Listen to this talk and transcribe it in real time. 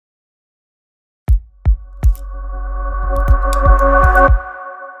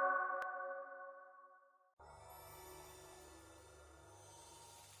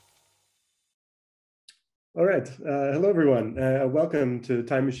right. Hello, everyone. Welcome to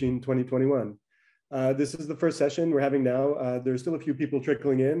Time Machine 2021. This is the first session we're having now. There's still a few people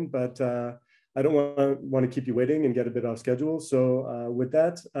trickling in, but I don't want to keep you waiting and get a bit off schedule. So with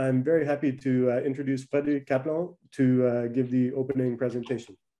that, I'm very happy to introduce Frédéric Kaplan to give the opening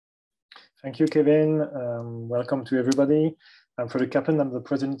presentation. Thank you, Kevin. Welcome to everybody. I'm Frédéric Kaplan. I'm the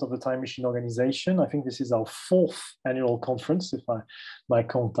president of the Time Machine organization. I think this is our 4th annual conference, if my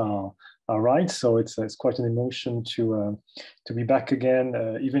count are right. So it's quite an emotion to be back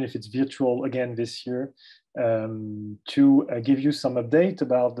again, even if it's virtual again this year, to give you some update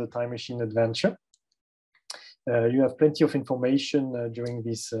about the Time Machine adventure. You have plenty of information during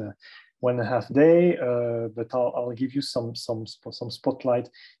this 1.5 day, but I'll give you some spotlight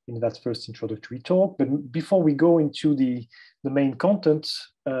in that first introductory talk. But before we go into the main content,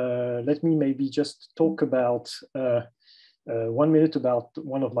 let me maybe just talk about 1 minute about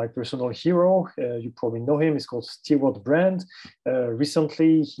one of my personal heroes. You probably know him. He's called Stewart Brand.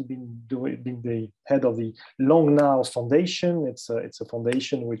 Recently, he's been the head of the Long Now Foundation. It's a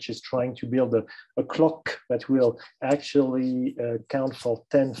foundation which is trying to build a clock that will actually count for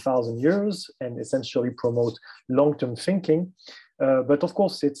 10,000 years and essentially promote long-term thinking. But of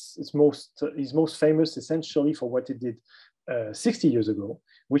course, he's most famous essentially for what he did 60 years ago,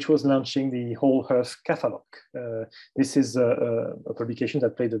 which was launching the Whole Earth Catalog. This is a publication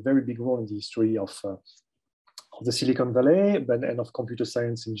that played a very big role in the history of the Silicon Valley and of computer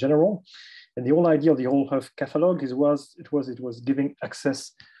science in general. And the whole idea of the Whole Earth Catalog it was giving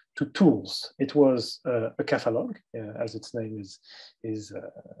access to tools. It was a catalog, as its name is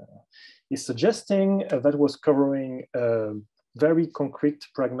suggesting, that was covering very concrete,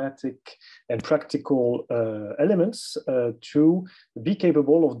 pragmatic, and practical elements to be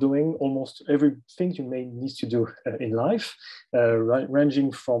capable of doing almost everything you may need to do in life,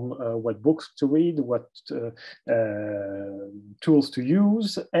 ranging from what books to read, what tools to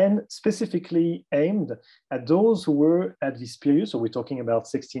use, and specifically aimed at those who were at this period, so we're talking about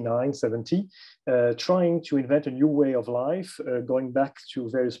 69, 70, trying to invent a new way of life, going back to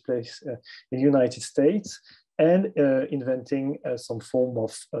various places in the United States, and inventing some form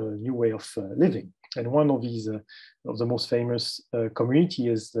of new way of living. And one of these, of the most famous community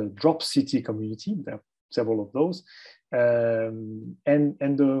is the Drop City community. There are several of those. And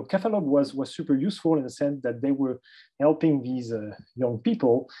the catalog was super useful in the sense that they were helping these young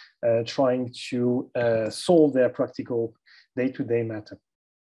people trying to solve their practical day-to-day matter.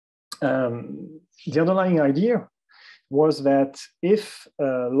 The underlying idea was that if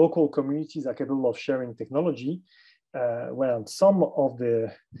local communities are capable of sharing technology, and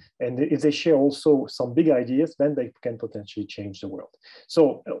if they share also some big ideas, then they can potentially change the world.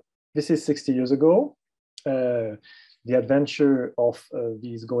 So this is 60 years ago. The adventure of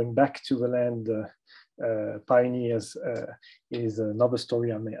these going back to the land pioneers is another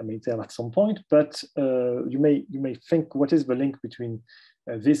story I may tell at some point. But you may think, what is the link between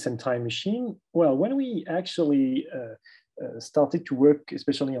this and Time Machine? Well, when we actually started to work,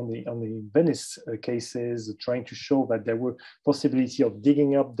 especially on the Venice cases, trying to show that there were possibility of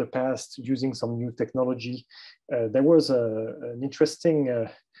digging up the past using some new technology, there was an interesting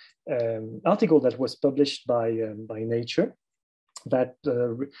article that was published by Nature that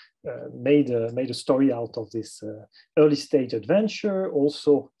made a story out of this early stage adventure,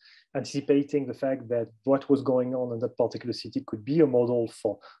 also anticipating the fact that what was going on in that particular city could be a model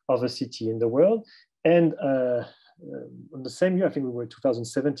for other cities in the world. And in the same year, I think we were in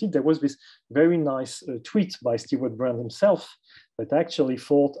 2017, there was this very nice tweet by Stewart Brand himself that actually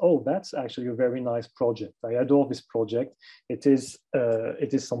thought, oh, that's actually a very nice project. I adore this project. It is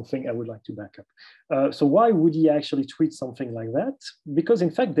something I would like to back up. So why would he actually tweet something like that? Because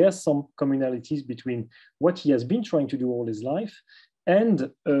in fact, there's some commonalities between what he has been trying to do all his life and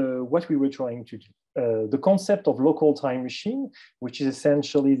what we were trying to do. The concept of local time machine, which is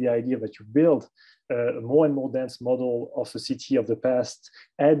essentially the idea that you build a more and more dense model of a city of the past,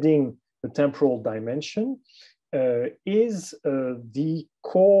 adding the temporal dimension, is the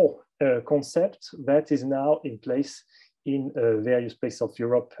core concept that is now in place in various places of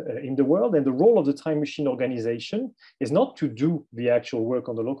Europe in the world. And the role of the Time Machine organization is not to do the actual work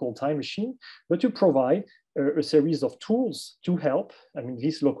on the local time machine, but to provide a series of tools to help,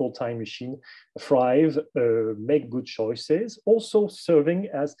 this local time machine thrive, make good choices, also serving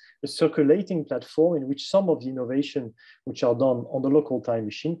as a circulating platform in which some of the innovation which are done on the local time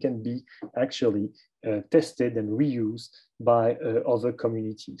machine can be actually tested and reused by other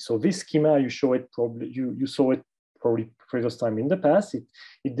communities. So this schema, you saw it probably previous time in the past.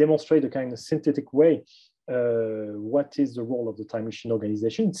 It demonstrates a kind of synthetic way what is the role of the time machine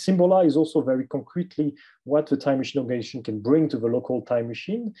organization. It symbolizes also very concretely what the time machine organization can bring to the local time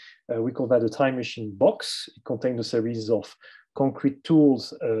machine. We call that a time machine box. It contains a series of concrete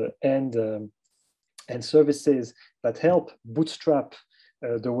tools and services that help bootstrap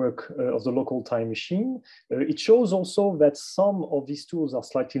the work of the local time machine. It shows also that some of these tools are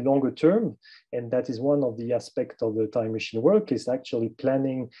slightly longer term, and that is one of the aspects of the time machine work, is actually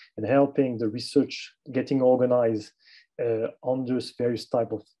planning and helping the research getting organized on those various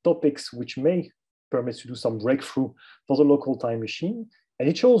type of topics, which may permit to do some breakthrough for the local time machine. And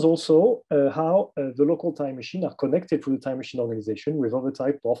it shows also how the local time machine are connected through the time machine organization with other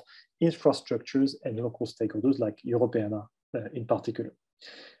type of infrastructures and local stakeholders like Europeana in particular.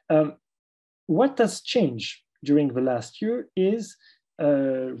 What has changed during the last year is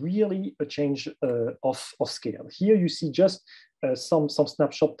really a change of scale. Here you see just some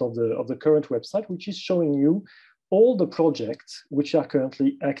snapshot of the current website, which is showing you all the projects which are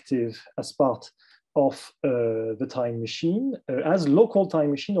currently active as part of the time machine as local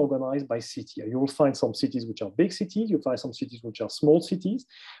time machine organized by city. You will find some cities which are big cities, you'll find some cities which are small cities,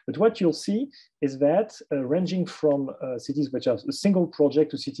 but what you'll see is that ranging from cities which have a single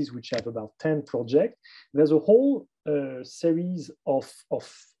project to cities which have about 10 projects, there's a whole series of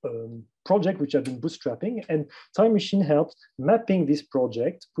projects which have been bootstrapping, and time machine helps mapping this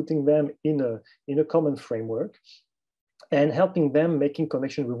project, putting them in a common framework, and helping them making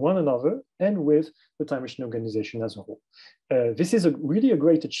connection with one another and with the time machine organization as a whole. This is really a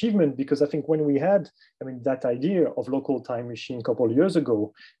great achievement, because I think when we had, that idea of local time machine a couple of years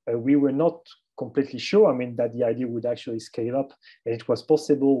ago, we were not completely sure, that the idea would actually scale up, and it was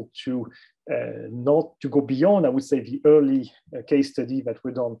possible to not to go beyond, I would say, the early case study that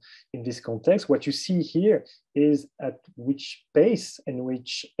were done in this context. What you see here is at which pace and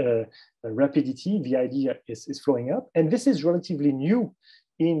which rapidity the idea is flowing up. And this is relatively new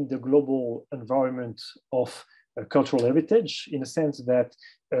in the global environment of cultural heritage, in a sense that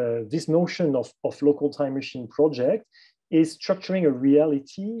this notion of local time machine project is structuring a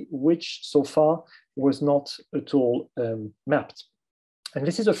reality which so far was not at all mapped. And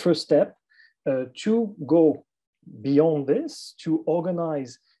this is a first step to go beyond this, to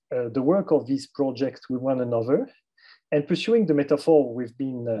organize the work of these projects with one another. And pursuing the metaphor we've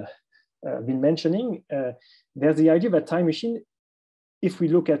been mentioning, there's the idea that time machine, if we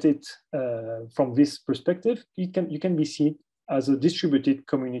look at it from this perspective, you can be seen as a distributed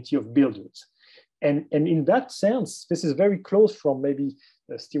community of builders. And in that sense, this is very close from maybe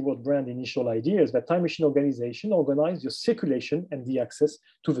Stewart Brand initial ideas that time machine organization organize your circulation and the access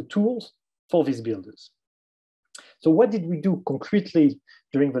to the tools for these builders. So what did we do concretely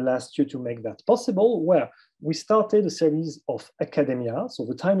during the last year to make that possible? Well, we started a series of academia. So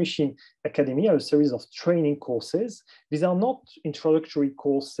the Time Machine Academia, a series of training courses. These are not introductory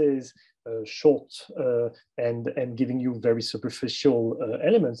courses, short and giving you very superficial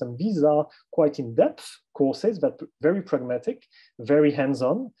elements. And these are quite in-depth courses that are very pragmatic, very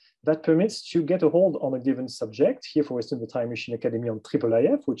hands-on, that permits to get a hold on a given subject. Here, for instance, the Time Machine Academy on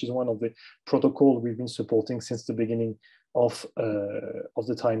IIIF, which is one of the protocols we've been supporting since the beginning of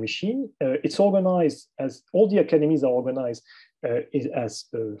the Time Machine. It's organized as all the academies are organized as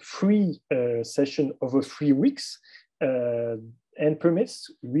a free session over 3 weeks, and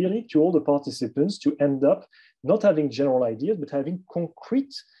permits really to all the participants to end up not having general ideas, but having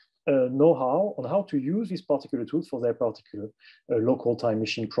concrete know-how on how to use these particular tools for their particular local time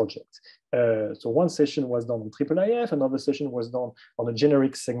machine project. So one session was done on IIIF, another session was done on a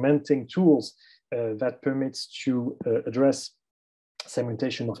generic segmenting tools that permits to address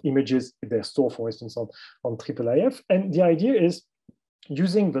segmentation of images if they're stored, for instance, on IIIF. And the idea is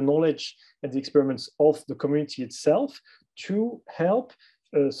using the knowledge and the experiments of the community itself to help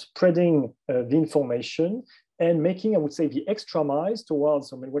spreading the information and making, I would say, the extra miles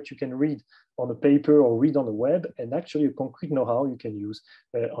towards what you can read on a paper or read on the web, and actually a concrete know-how you can use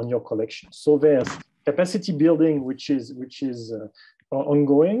on your collection. So there's capacity building, which is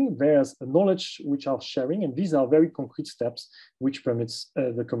ongoing. There's knowledge which are sharing, and these are very concrete steps which permits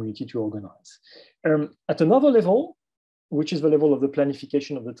the community to organize. At another level, which is the level of the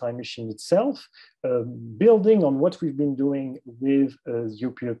planification of the time machine itself, building on what we've been doing with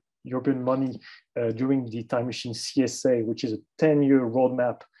European money during the Time Machine CSA, which is a 10-year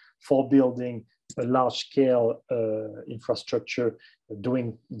roadmap for building a large-scale infrastructure,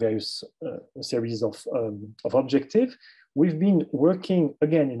 doing various series of objectives. We've been working,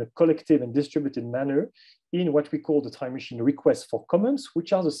 again, in a collective and distributed manner in what we call the Time Machine Requests for Commons,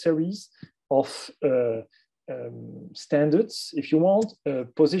 which are the series of standards, if you want,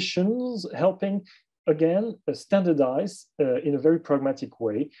 positions, helping again, standardize in a very pragmatic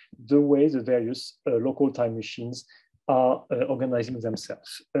way the way the various local time machines are organizing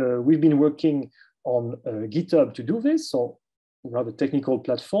themselves. We've been working on GitHub to do this, so rather technical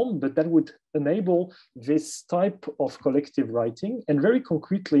platform, but that would enable this type of collective writing. And very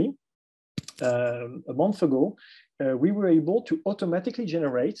concretely, a month ago, we were able to automatically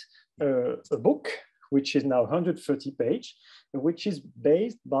generate a book, which is now 130 pages, which is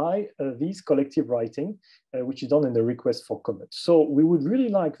based by these collective writing, which is done in the request for comment. So we would really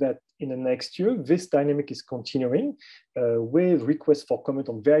like that in the next year, this dynamic is continuing with requests for comment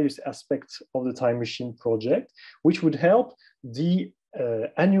on various aspects of the Time Machine project, which would help the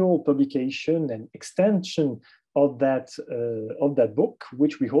annual publication and extension of that book,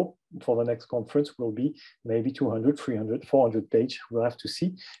 which we hope for the next conference will be maybe 200, 300, 400 pages. We'll have to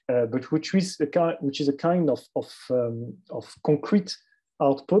see, but which is a kind of concrete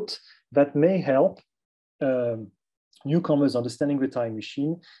output that may help newcomers understanding the time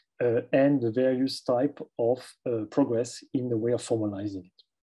machine and the various type of progress in the way of formalizing it.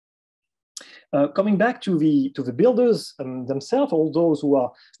 Coming back to the builders themselves, all those who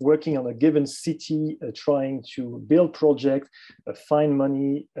are working on a given city, trying to build projects, find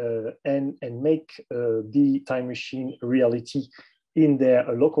money, and make the time machine a reality in their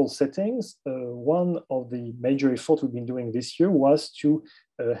local settings. One of the major efforts we've been doing this year was to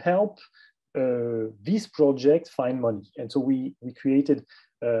help these projects find money. And so we created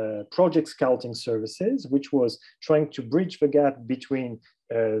project scouting services, which was trying to bridge the gap between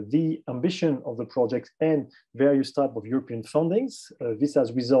the ambition of the project and various types of European fundings. This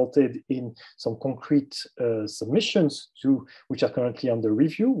has resulted in some concrete submissions which are currently under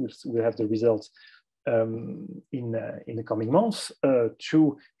review. We'll have the results in the coming months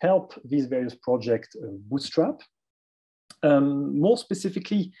to help these various projects bootstrap. More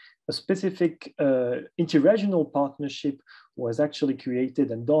specifically, a specific interregional partnership was actually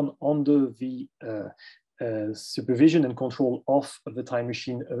created and done under the supervision and control of the Time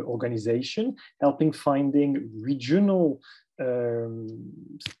Machine organization, helping finding regional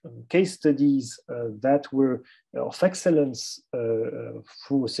case studies that were of excellence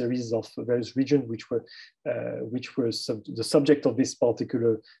through a series of various regions which were the subject of this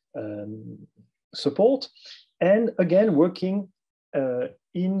particular support. And again, working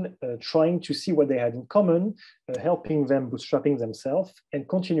in trying to see what they had in common, helping them bootstrapping themselves, and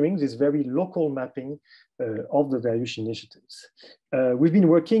continuing this very local mapping of the various initiatives. We've been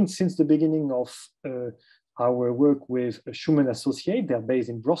working since the beginning of our work with Schumann Associates. They're based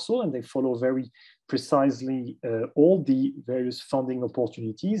in Brussels, and they follow very precisely all the various funding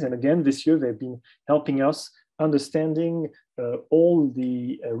opportunities. And again, this year, they've been helping us understanding all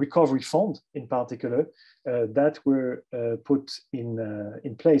the recovery funds in particular that were put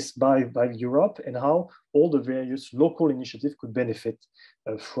in place by Europe, and how all the various local initiatives could benefit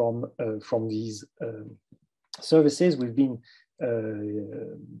from these services. We've been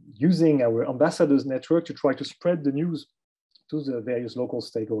using our ambassadors network to try to spread the news to the various local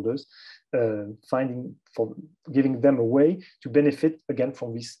stakeholders, giving them a way to benefit again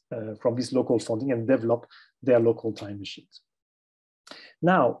from this local funding and develop their local time machines.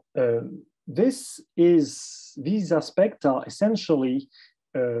 Now, these aspects are essentially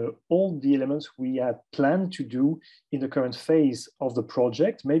all the elements we had planned to do in the current phase of the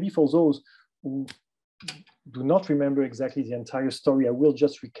project. Maybe for those who do not remember exactly the entire story, I will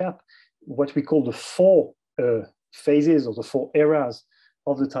just recap what we call the 4 phases or the 4 eras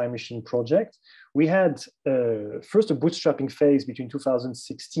of the Time Machine project. We had first a bootstrapping phase between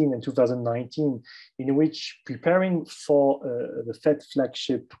 2016 and 2019, in which, preparing for the FED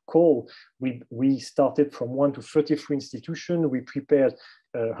flagship call, we started from 1 to 33 institutions. We prepared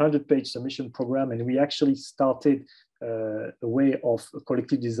a 100-page submission program, and we actually started a way of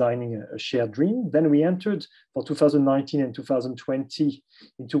collective designing a shared dream. Then we entered for 2019 and 2020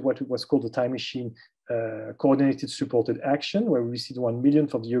 into what was called the Time Machine coordinated supported action, where we received 1 million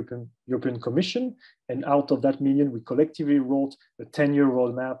from the European Commission. And out of that million, we collectively wrote a 10-year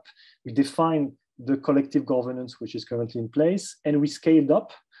roadmap. We defined the collective governance, which is currently in place. And we scaled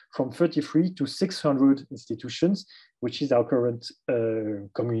up from 33 to 600 institutions, which is our current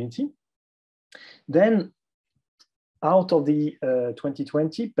community. Then out of the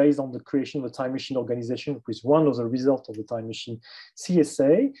 2020, based on the creation of the Time Machine organization, which is one of the results of the Time Machine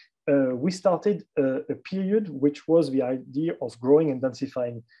CSA, we started a period which was the idea of growing and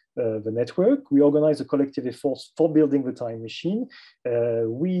densifying the network. We organized a collective effort for building the Time Machine.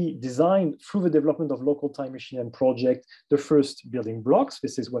 We designed, through the development of local Time Machine and project, the first building blocks.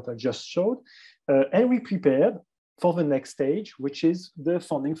 This is what I just showed. And we prepared for the next stage, which is the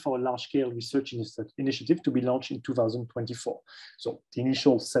funding for a large-scale research initiative to be launched in 2024. So the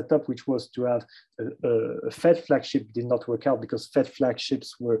initial setup, which was to have a Fed flagship, did not work out because Fed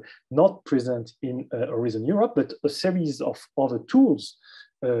flagships were not present in Horizon Europe, but a series of other tools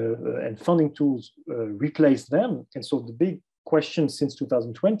and funding tools replaced them. And so the big question since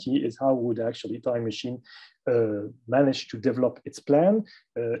 2020 is how would actually Time Machine manage to develop its plan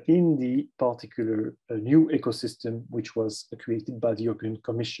in the particular new ecosystem which was created by the European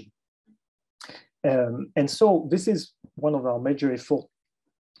Commission. And so this is one of our major efforts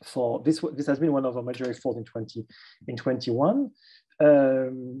for this. This has been one of our major efforts in 2021.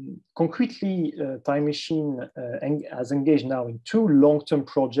 Concretely, Time Machine has engaged now in 2 long-term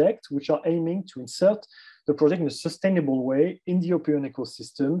projects which are aiming to insert the project in a sustainable way in the European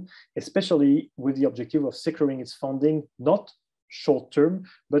ecosystem, especially with the objective of securing its funding, not short-term,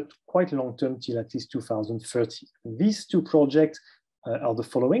 but quite long-term till at least 2030. These 2 projects are the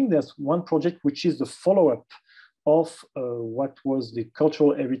following. There's one project which is the follow-up of what was the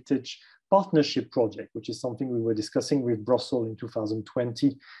Cultural Heritage Partnership Project, which is something we were discussing with Brussels in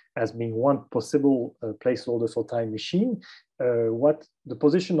 2020 as being one possible placeholder for Time Machine. What the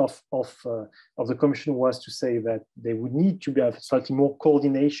position of the Commission was to say that they would need to have slightly more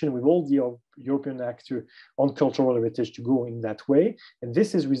coordination with all the European actors on cultural heritage to go in that way. And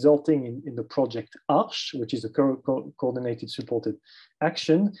this is resulting in the project ARCH, which is a coordinated supported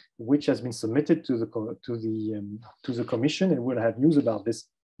action, which has been submitted to the Commission, and we'll have news about this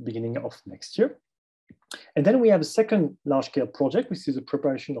beginning of next year. And then we have a second large-scale project, which is the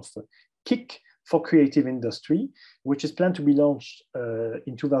preparation of a KIC for creative industry, which is planned to be launched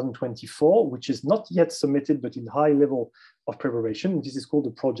in 2024, which is not yet submitted, but in high level of preparation. This is called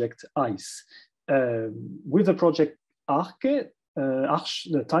the project ICE. With the project ARCH,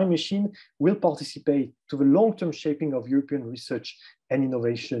 the Time Machine will participate to the long-term shaping of European research and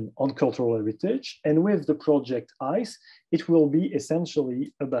innovation on cultural heritage. And with the project ICE, it will be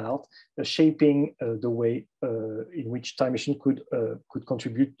essentially about shaping the way in which Time Machine could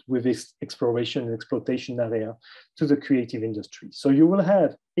contribute with its exploration and exploitation area to the creative industry. So you will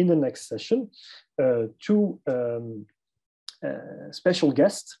have in the next session 2 special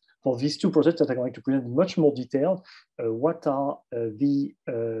guests for these 2 projects that are going to present in much more detail what are the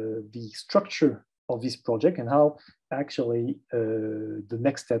structure of this project and how actually the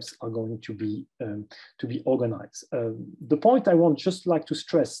next steps are going to be organized. The point I want just like to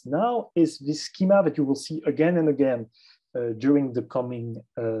stress now is this schema that you will see again and again during the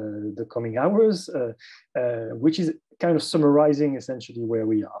coming hours, which is kind of summarizing essentially where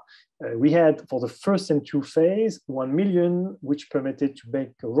we are. We had for the first and 2 phase 1 million, which permitted to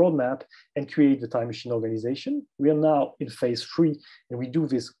make a roadmap and create the Time Machine organization. We are now in phase 3, and we do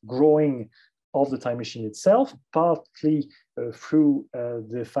this growing of the Time Machine itself, partly through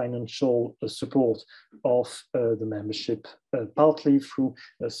the financial support of the membership, partly through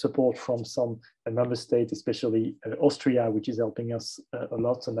support from some member states, especially Austria, which is helping us a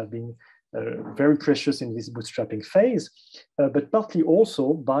lot and have been very precious in this bootstrapping phase, but partly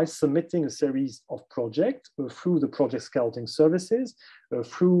also by submitting a series of projects through the project scouting services,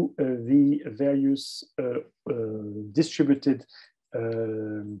 through the various distributed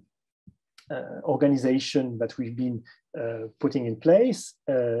organization that we've been putting in place,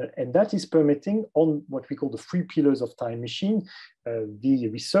 and that is permitting on what we call the 3 pillars of Time Machine, the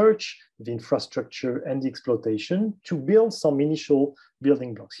research, the infrastructure, and the exploitation, to build some initial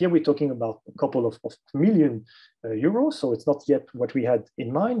building blocks. Here we're talking about a couple of million euros, so it's not yet what we had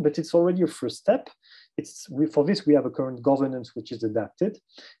in mind, but it's already a first step. For this, we have a current governance which is adapted,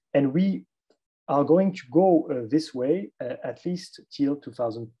 and we are going to go this way at least till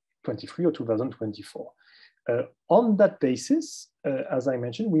 2023 or 2024. On that basis, as I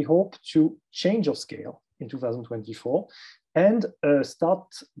mentioned, we hope to change our scale in 2024 and start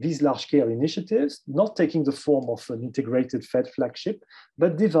these large-scale initiatives, not taking the form of an integrated Fed flagship,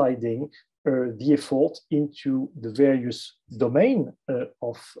 but dividing the effort into the various domains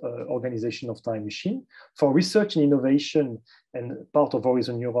of organization of Time Machine. For research and innovation and part of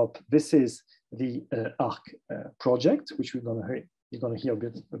Horizon Europe, this is the ARC project, which you're going to hear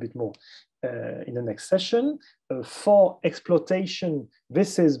a bit more in the next session. For exploitation,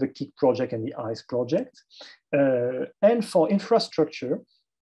 this is the KIC project and the ICE project. And for infrastructure,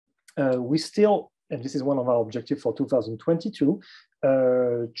 we still, and this is one of our objectives for 2022,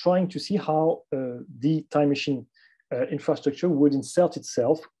 trying to see how the Time Machine infrastructure would insert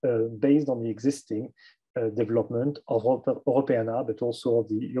itself based on the existing development of Europeana, but also of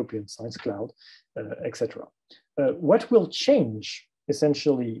the European Science Cloud, etc. What will change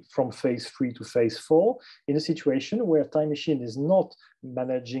essentially from phase 3 to phase 4 in a situation where Time Machine is not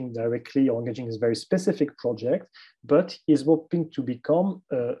managing directly or engaging in a very specific project, but is hoping to become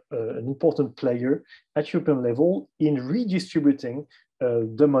an important player at European level in redistributing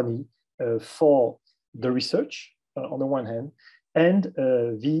the money for the research on the one hand, and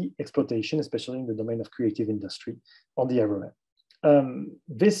the exploitation, especially in the domain of creative industry on the other hand.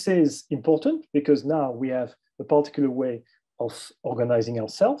 This is important because now we have a particular way of organizing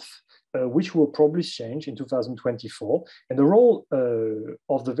ourselves, which will probably change in 2024. And the role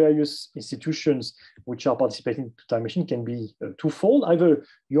of the various institutions which are participating in Time Machine can be twofold. Either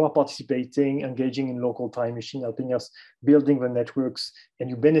you are participating, engaging in local Time Machine, helping us building the networks, and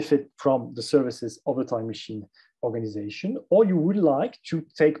you benefit from the services of the Time Machine organization, or you would like to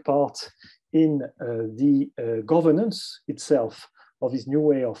take part in the governance itself of this new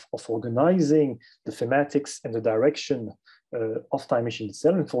way of organizing the thematics and the direction of Time Machine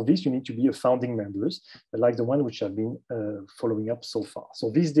itself. And for this, you need to be a founding members, like the one which have been following up so far.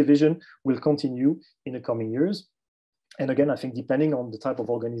 So this division will continue in the coming years. And again, I think depending on the type of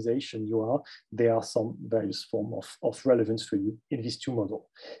organization you are, there are some various forms of relevance for you in these two models.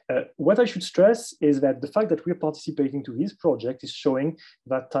 What I should stress is that the fact that we're participating to this project is showing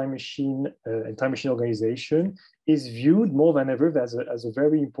that Time Machine and Time Machine organization is viewed more than ever as a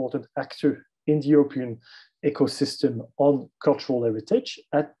very important actor in the European ecosystem on cultural heritage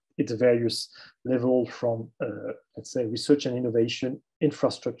at its various levels from, let's say, research and innovation,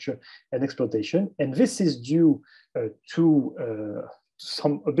 infrastructure and exploitation. And this is due to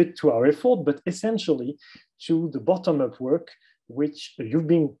a bit to our effort, but essentially to the bottom-up work which you've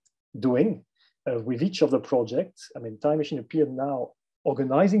been doing with each of the projects. I mean, Time Machine appeared now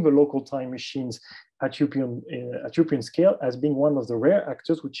organizing the local time machines at European scale as being one of the rare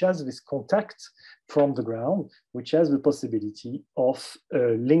actors which has this contact from the ground, which has the possibility of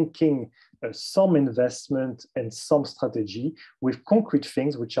linking some investment and some strategy with concrete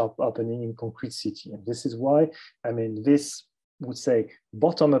things which are happening in concrete city. And this is why, I mean, this would say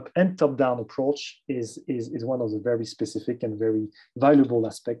bottom-up and top-down approach is one of the very specific and very valuable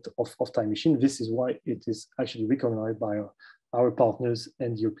aspects of Time Machine. This is why it is actually recognized by our partners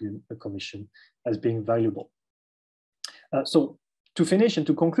and the European Commission as being valuable. So to finish and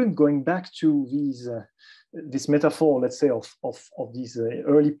to conclude, going back to these, this metaphor, let's say, of these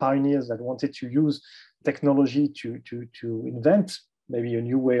early pioneers that wanted to use technology to invent maybe a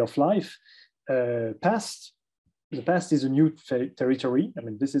new way of life, the past is a new territory. I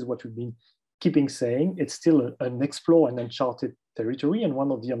mean, this is what we've been keeping saying. It's still an explored and uncharted territory, and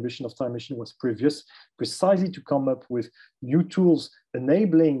one of the ambition of Time Machine was precisely to come up with new tools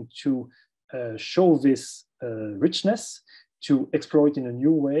enabling to show this richness, to explore it in a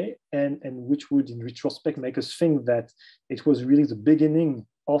new way, and which would in retrospect make us think that it was really the beginning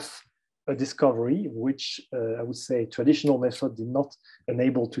of a discovery, which I would say traditional method did not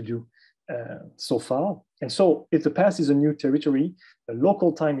enable to do so far. And so if the past is a new territory, the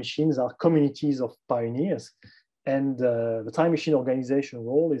local time machines are communities of pioneers. And the Time Machine organization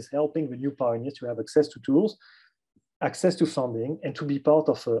role is helping the new pioneers to have access to tools, access to funding, and to be part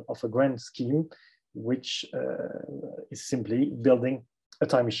of a grand scheme, which is simply building a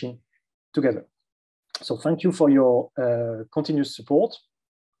time machine together. So thank you for your continuous support.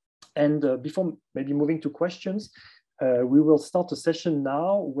 And before maybe moving to questions, we will start a session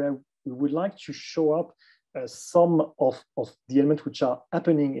now where we would like to show up some of the elements which are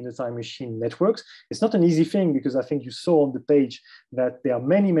happening in the Time Machine networks. It's not an easy thing because I think you saw on the page that there are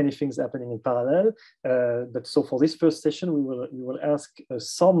many things happening in parallel. But so for this first session, we will ask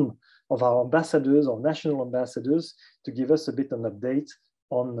some of our ambassadors or national ambassadors to give us a bit of an update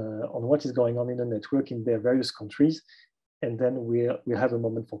on what is going on in the network in their various countries. And then we'll have a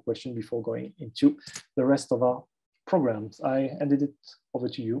moment for questions before going into the rest of our programs. I handed it over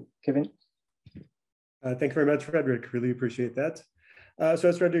to you, Kevin. Thank you very much, Frédéric. Really appreciate that. So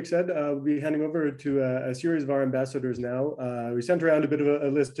as Frédéric said, we'll be handing over to a series of our ambassadors now. We sent around a bit of a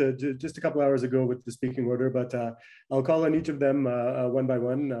list just a couple hours ago with the speaking order, but I'll call on each of them one by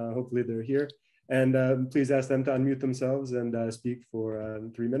one. Hopefully they're here. And please ask them to unmute themselves and speak for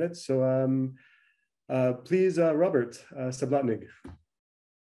 3 minutes. So please, Robert Sablatnig.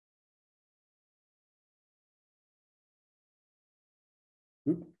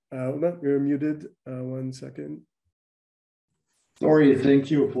 You're muted. 1 second. Sorry, thank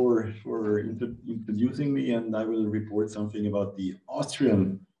you for introducing me, and I will report something about the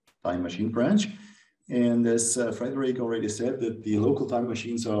Austrian time machine branch. And as Frédéric already said, that the local time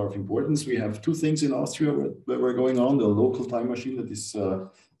machines are of importance. We have two things in Austria that were going on: the local time machine that is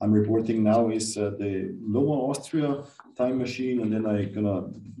I'm reporting now is the Lower Austria time machine, and then I'm gonna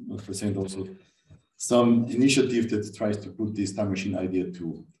present also some initiative that tries to put this time machine idea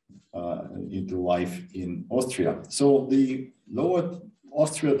into life in Austria. So the Lower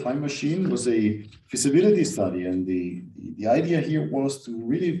Austria time machine was a feasibility study, and the idea here was to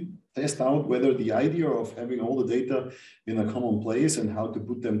really test out whether the idea of having all the data in a common place and how to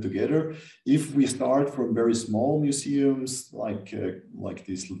put them together. If we start from very small museums, like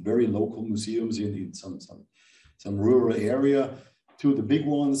these very local museums in some rural area, to the big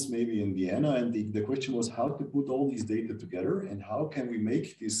ones, maybe in Vienna. And the question was how to put all these data together and how can we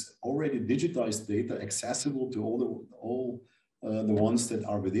make this already digitized data accessible to all the ones that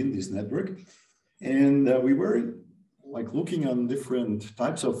are within this network. And we were like looking on different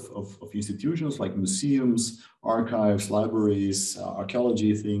types of institutions like museums, archives, libraries,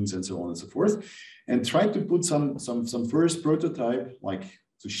 archaeology things, and so on and so forth, and tried to put some first prototype, like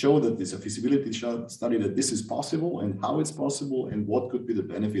to show that this is a feasibility study, that this is possible and how it's possible and what could be the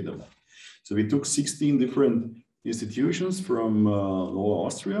benefit of that. So we took 16 different institutions from Lower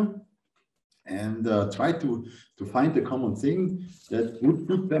Austria and tried to find a common thing that would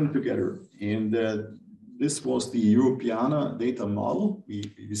put them together. And this was the Europeana data model.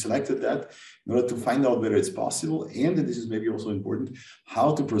 We selected that in order to find out whether it's possible, and this is maybe also important,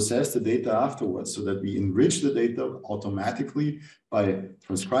 how to process the data afterwards so that we enrich the data automatically by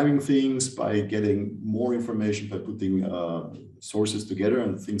transcribing things, by getting more information, by putting sources together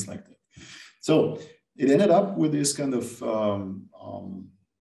and things like that. So it ended up with this kind of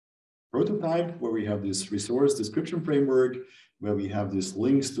prototype where we have this resource description framework, where we have these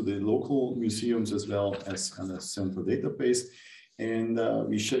links to the local museums as well as kind of central database. And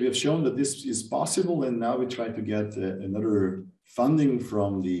we have shown that this is possible. And now we try to get another funding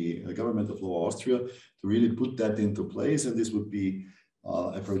from the government of Lower Austria to really put that into place. And this would be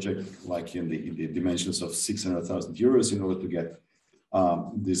a project like in the dimensions of 600,000 euros in order to get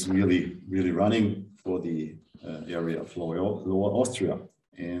this really running for the area of Lower Austria.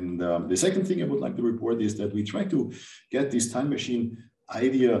 And the second thing I would like to report is that we try to get this time machine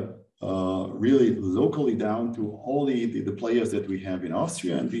idea really locally down to all the players that we have in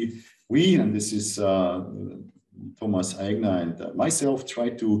Austria. And and this is Thomas Eigner and myself, try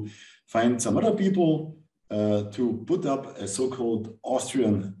to find some other people to put up a so-called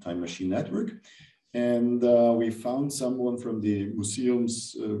Austrian time machine network. And we found someone from the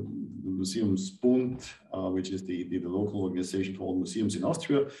Museumsbund, which is the local organization for all museums in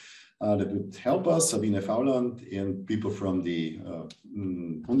Austria, that would help us, Sabine Fauland, and people from the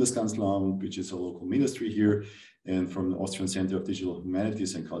Bundeskanzleramt, which is a local ministry here, and from the Austrian Center of Digital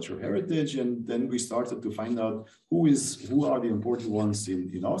Humanities and Cultural Heritage. And then we started to find out who are the important ones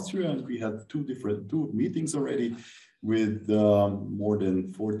in Austria. And we had two meetings already with more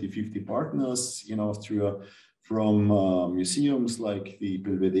than 40-50 partners in Austria, from museums like the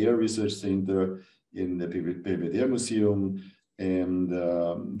Belvedere Research Center in the Belvedere Museum, and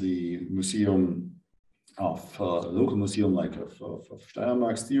the museum of local museum like of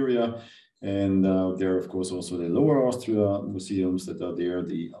Steiermark, Styria, and there are of course also the Lower Austria museums that are there,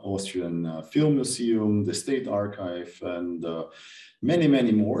 the Austrian Film Museum, the State Archive, and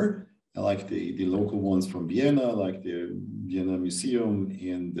many more, like the local ones from Vienna, like the Vienna Museum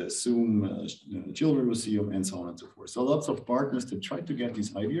and the Zoom Children Museum, and so on and so forth. So lots of partners to try to get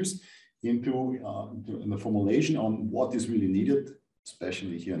these ideas into the formulation on what is really needed,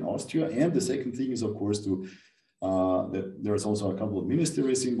 especially here in Austria. And the second thing is, of course, that there's also a couple of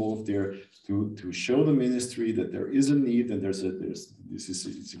ministries involved there to show the ministry that there is a need, and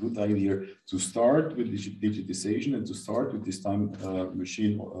it's a good idea to start with digitization and to start with this time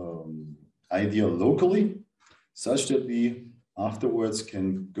machine idea locally, such that we afterwards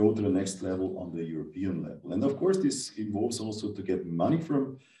can go to the next level on the European level. And of course, this involves also to get money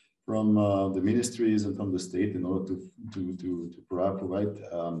from the ministries and from the state in order to provide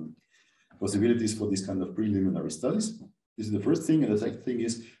possibilities for this kind of preliminary studies. This is the first thing. And the second thing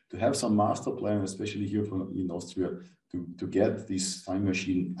is to have some master plan, especially here in Austria, to get this time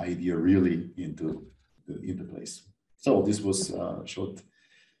machine idea really into place. So this was a short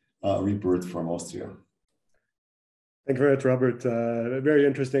report from Austria. Thank you very much, Robert. Very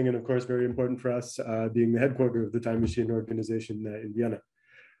interesting, and of course, very important for us, being the headquarters of the Time Machine organization in Vienna.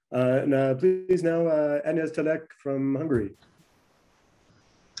 Now, please now, Agnes Telek from Hungary.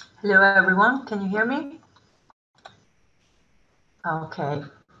 Hello, everyone. Can you hear me? Okay,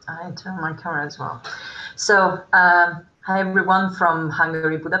 I turn my camera as well. So, hi, everyone from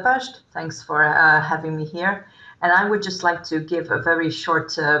Hungary, Budapest. Thanks for having me here. And I would just like to give a very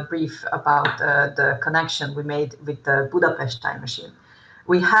short brief about the connection we made with the Budapest Time Machine.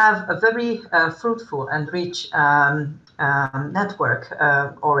 We have a very fruitful and rich network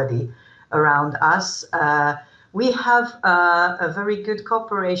already around us. We have a very good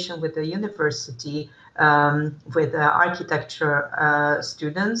cooperation with the university, with architecture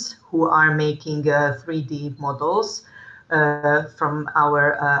students who are making 3D models from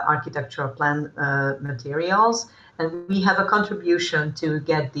our architectural plan materials. And we have a contribution to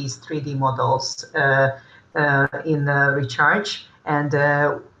get these 3D models in recharge. And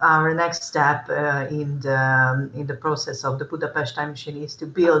our next step in the process of the Budapest Time Machine is to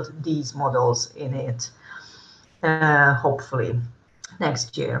build these models in it, hopefully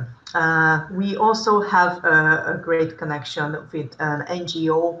next year. We also have a great connection with an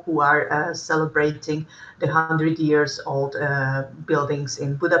NGO who are celebrating the 100 years old buildings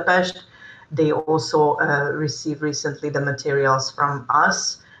in Budapest. They also received recently the materials from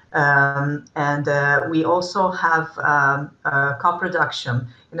us. And we also have a co-production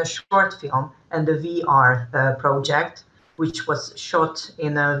in a short film and a VR project, which was shot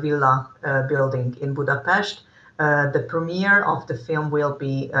in a villa building in Budapest. The premiere of the film will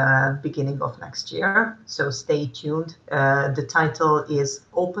be beginning of next year, so stay tuned. The title is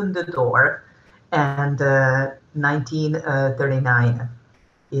Open the Door, and 1939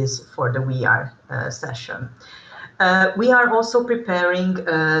 is for the VR session. We are also preparing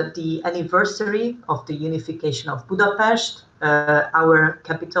the anniversary of the unification of Budapest. Our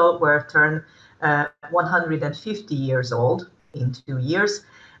capital will turn 150 years old in 2 years.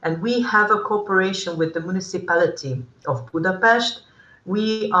 And we have a cooperation with the municipality of Budapest.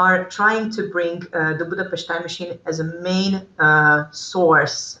 We are trying to bring the Budapest Time Machine as a main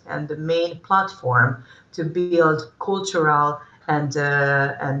source and the main platform to build cultural and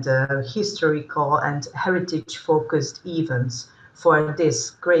historical and heritage-focused events for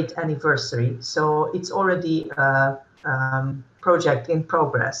this great anniversary. So it's already a project in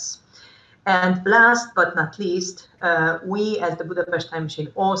progress. And last but not least, we as the Budapest Time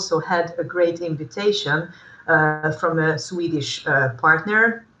Machine also had a great invitation from a Swedish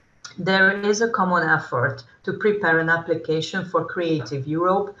partner. There is a common effort to prepare an application for Creative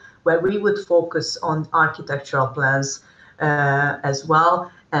Europe, where we would focus on architectural plans as well,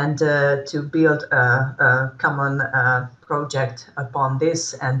 and to build a common project upon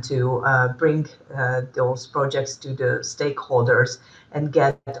this, and to bring those projects to the stakeholders and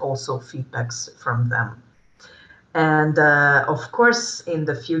get also feedbacks from them. And of course, in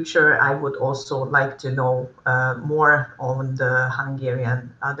the future, I would also like to know more on the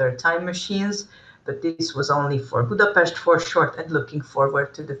Hungarian other time machines, but this was only for Budapest for short, and looking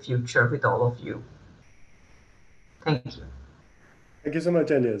forward to the future with all of you. Thank you. Thank you so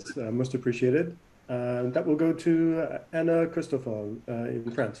much, Agnes. Most appreciated. That will go to Anna Christoffel in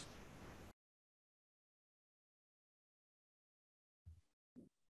France.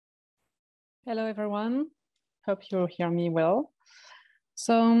 Hello, everyone. Hope you hear me well.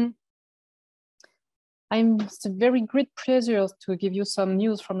 So it's a very great pleasure to give you some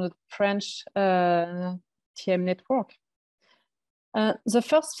news from the French TM network. The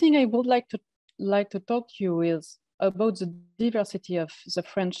first thing I would like to talk to you is about the diversity of the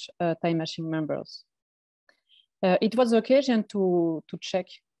French Time Machine members. It was the occasion to check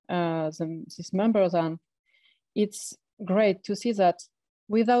these members, and it's great to see that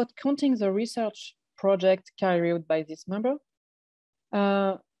without counting the research project carried out by this member,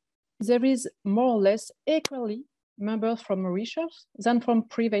 there is more or less equally members from research than from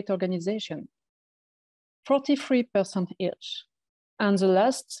private organization, 43% each. And the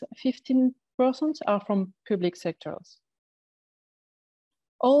last 15% are from public sectors.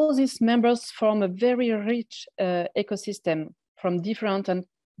 All these members form a very rich ecosystem from different and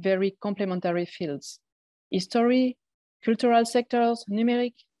very complementary fields: history, cultural sectors,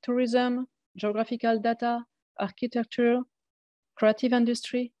 numeric, tourism, geographical data, architecture, creative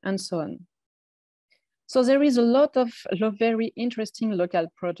industry, and so on. So there is a lot of very interesting local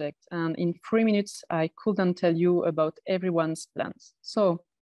projects, and in 3 minutes, I couldn't tell you about everyone's plans. So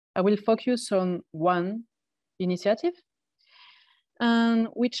I will focus on one initiative, and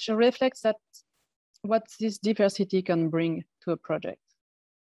which reflects that what this diversity can bring to a project.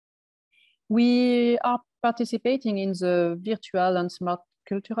 We are participating in the virtual and smart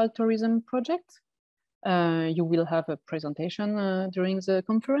cultural tourism project. You will have a presentation during the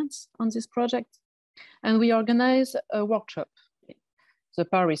conference on this project. And we organize a workshop, the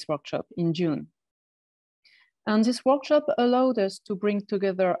Paris workshop, in June. And this workshop allowed us to bring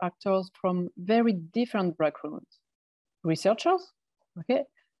together actors from very different backgrounds, researchers, okay,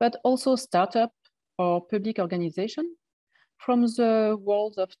 but also startup or public organization from the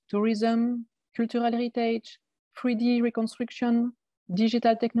worlds of tourism, cultural heritage, 3D reconstruction,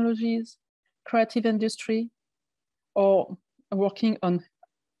 digital technologies, creative industry, or working on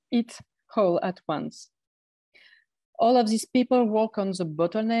it all at once. All of these people work on the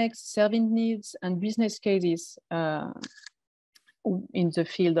bottlenecks, serving needs, and business cases in the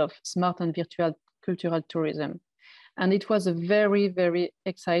field of smart and virtual cultural tourism. And it was a very, very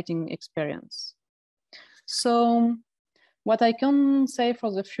exciting experience. So what I can say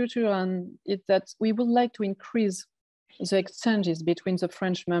for the future is that we would like to increase the exchanges between the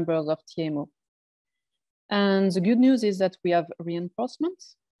French members of TMO. And the good news is that we have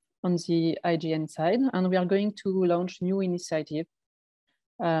reinforcements on the IGN side, and we are going to launch new initiatives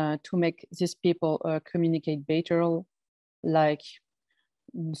to make these people communicate better, like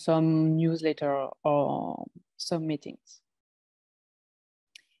some newsletter or some meetings.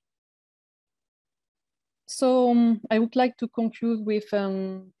 So I would like to conclude with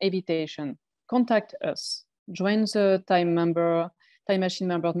an invitation. Contact us, join the Time Machine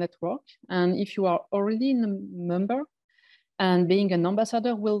Member Network. And if you are already a member and being an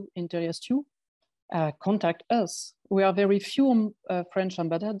ambassador will interest you, contact us. We are very few French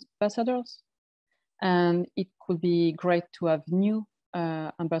ambassadors, and it could be great to have new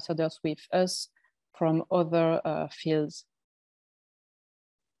ambassadors with us from other fields.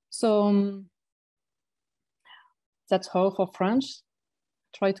 So that's all for French.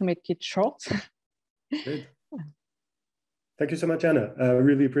 Try to make it short. Great. Thank you so much, Anna. I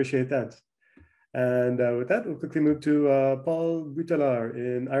really appreciate that. And with that, we'll quickly move to Paul Butelar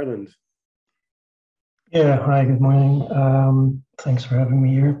in Ireland. Yeah, hi, good morning. Thanks for having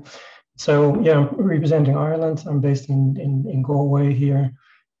me here. So yeah, I'm representing Ireland. I'm based in Galway here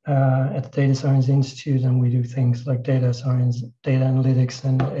at the Data Science Institute, and we do things like data science, data analytics,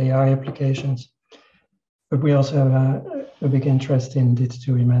 and AI applications. But we also have a big interest in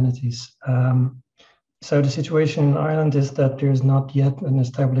digital humanities. So the situation in Ireland is that there's not yet an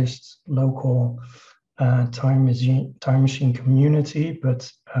established local time machine community, but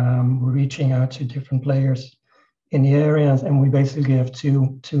we're reaching out to different players in the areas, and we basically have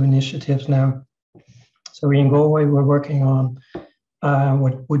two initiatives now. So in Galway, we're working on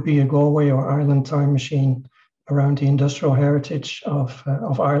what would be a Galway or Ireland time machine around the industrial heritage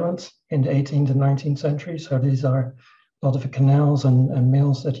of Ireland in the 18th and 19th century. So these are a lot of the canals and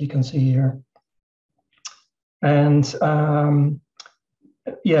mills that you can see here. And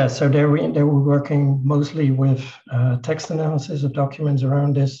yeah, so they were working mostly with text analysis of documents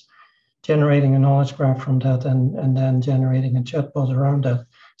around this, generating a knowledge graph from that, and then generating a chatbot around that.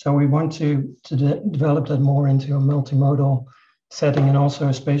 So we want to develop that more into a multimodal setting and also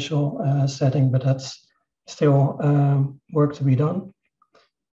a spatial setting, but that's still work to be done.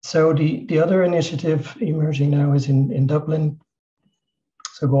 So the other initiative emerging now is in Dublin.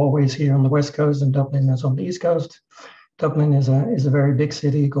 So Galway is here on the west coast, and Dublin is on the east coast. Dublin is a very big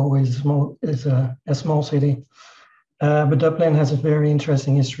city. Galway is a small city, but Dublin has a very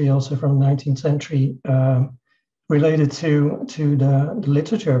interesting history also from the 19th century related to the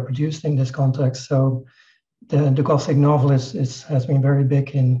literature produced in this context. So the Gothic novel has been very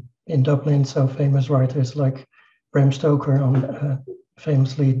big in Dublin. So famous writers like Bram Stoker on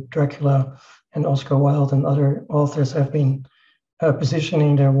famously Dracula, and Oscar Wilde and other authors have been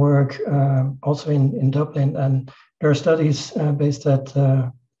positioning their work also in Dublin, and there are studies based at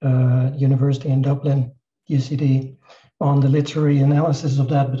University in Dublin, UCD, on the literary analysis of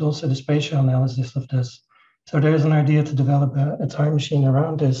that, but also the spatial analysis of this. So there is an idea to develop a time machine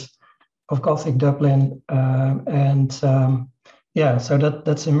around this of Gothic Dublin, yeah, so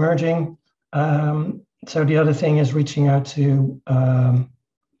that's emerging. So the other thing is reaching out to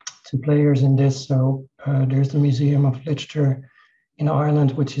players in this. So there's the Museum of Literature in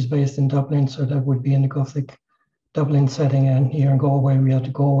Ireland, which is based in Dublin. So that would be in the Gothic Dublin setting. And here in Galway, we have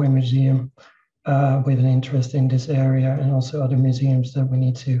the Galway Museum with an interest in this area, and also other museums that we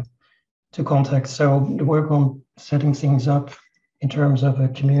need to contact. So the work on setting things up in terms of a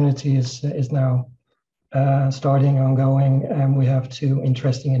community is now starting, ongoing, and we have two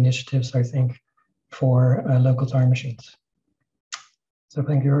interesting initiatives, I think, for local time machines. So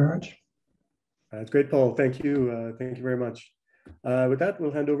thank you very much. That's great, Paul. Thank you. Thank you very much. With that,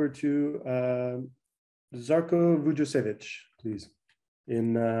 we'll hand over to Zarko Vujosevic, please,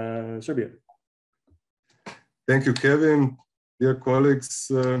 in Serbia. Thank you, Kevin. Dear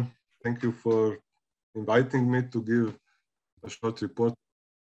colleagues, thank you for inviting me to give a short report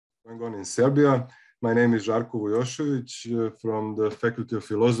going on in Serbia. My name is Žarko Vujošević from the Faculty of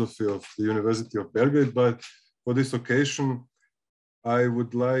Philosophy of the University of Belgrade, but for this occasion, I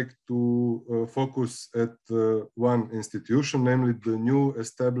would like to focus at one institution, namely the new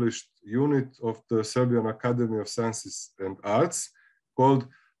established unit of the Serbian Academy of Sciences and Arts, called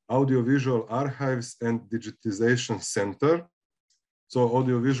Audiovisual Archives and Digitization Center. So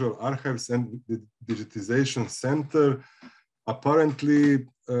Audiovisual Archives and Digitization Center, apparently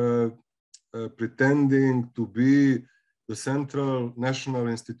pretending to be the central national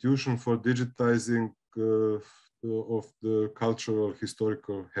institution for digitizing of the cultural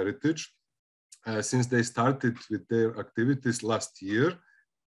historical heritage. Since they started with their activities last year,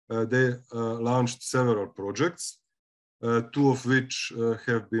 they launched several projects, two of which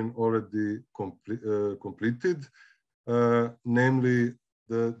have been already completed, namely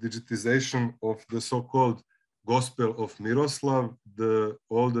the digitization of the so-called Gospel of Miroslav, the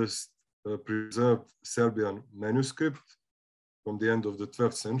oldest preserved Serbian manuscript from the end of the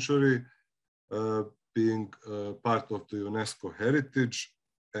 12th century, being part of the UNESCO heritage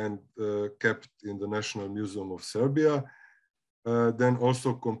and kept in the National Museum of Serbia. Then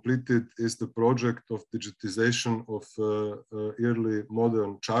also completed is the project of digitization of early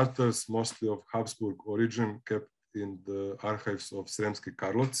modern charters, mostly of Habsburg origin, kept in the archives of Sremski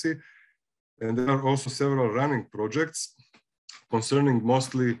Karlovci. And there are also several running projects concerning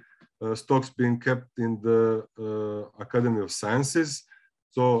mostly stocks being kept in the Academy of Sciences.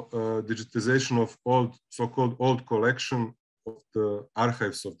 So digitization of old, so-called old collection of the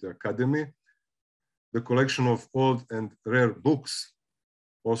archives of the Academy, the collection of old and rare books,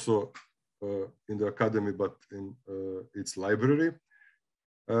 also in the Academy, but in its library.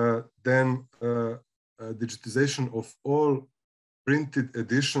 Then digitization of all printed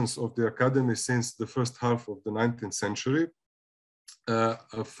editions of the Academy since the first half of the 19th century.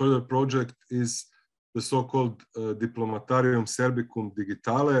 A further project is the so-called Diplomatarium Serbicum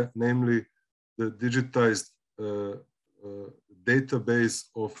Digitale, namely the digitized database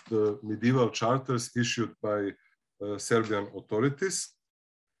of the medieval charters issued by Serbian authorities.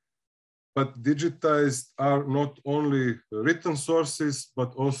 But digitized are not only written sources,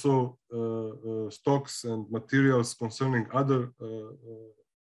 but also stocks and materials concerning other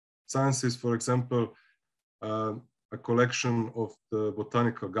sciences. For example, a collection of the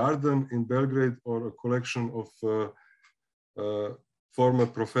Botanical Garden in Belgrade, or a collection of former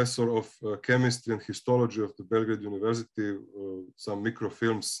professor of chemistry and histology of the Belgrade University, some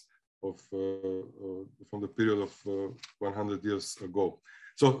microfilms of from the period of 100 years ago.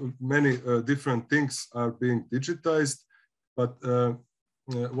 So many different things are being digitized, but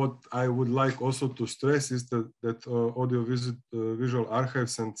what I would like also to stress is that Audiovisual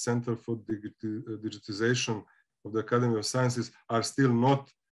Archives and Center for Digitization of the Academy of Sciences are still not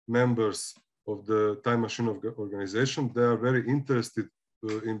members of the Time Machine organization. They are very interested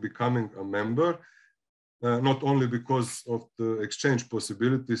in becoming a member, not only because of the exchange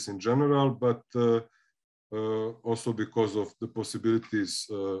possibilities in general, but also because of the possibilities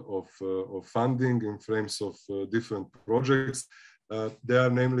of funding in frames of different projects. They are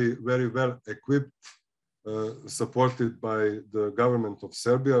namely very well equipped, supported by the government of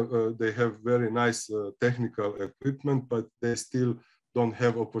Serbia. They have very nice technical equipment, but they still don't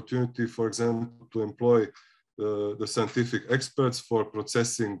have opportunity, for example, to employ the scientific experts for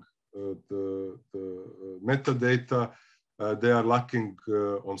processing the metadata. They are lacking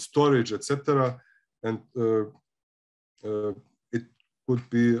on storage, etc. And it could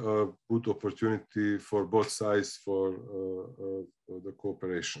be a good opportunity for both sides for the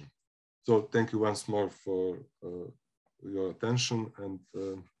cooperation. So thank you once more for your attention, and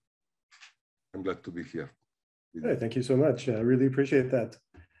I'm glad to be here. Hey, thank you so much. I really appreciate that.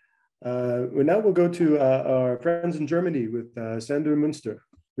 Now we'll go to our friends in Germany with Sander Münster,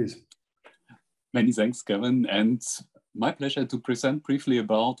 please. Many thanks, Kevin, and my pleasure to present briefly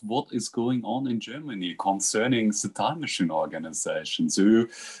about what is going on in Germany concerning the Time Machine organization. So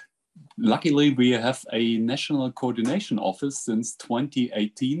luckily, we have a national coordination office since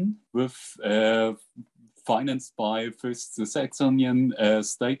 2018 with financed by first the Saxonian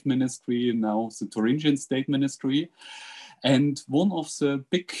State Ministry, now the Thuringian State Ministry. And one of the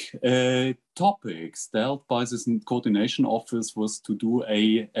big topics dealt by this coordination office was to do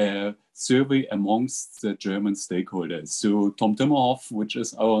a survey amongst the German stakeholders. So Tom Timmerhoff, which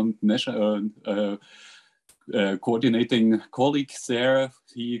is our national coordinating colleague there,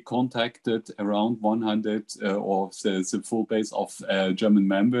 he contacted around 100 of the full base of German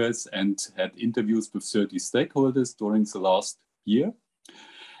members and had interviews with 30 stakeholders during the last year.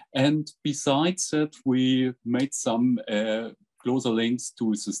 And besides that, we made some closer links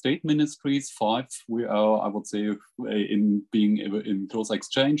to the state ministries. 5 we are, I would say, in being in close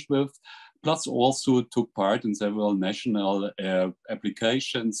exchange with, plus also took part in several national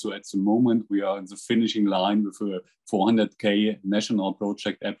applications. So at the moment, we are in the finishing line with a 400K national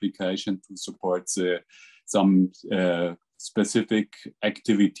project application to support some specific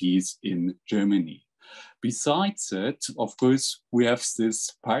activities in Germany. Besides it, of course, we have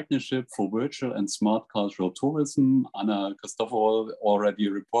this partnership for virtual and smart cultural tourism. Anna Christopher already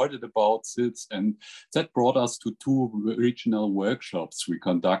reported about it, and that brought us to 2 regional workshops we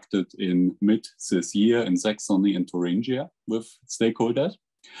conducted in mid this year in Saxony and Thuringia with stakeholders.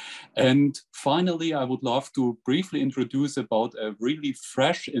 And finally, I would love to briefly introduce about a really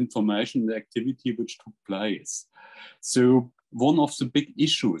fresh information activity which took place. So one of the big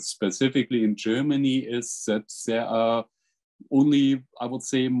issues, specifically in Germany, is that there are only, I would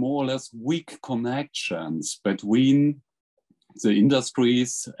say, more or less weak connections between the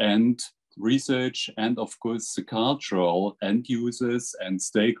industries and research and, of course, the cultural end users and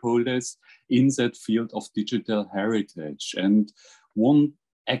stakeholders in that field of digital heritage. And one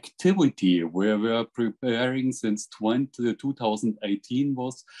activity where we are preparing since 2018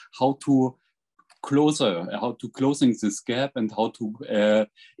 was how to closing this gap and how to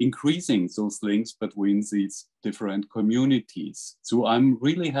increasing those links between these different communities. So I'm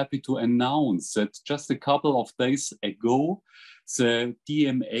really happy to announce that just a couple of days ago, the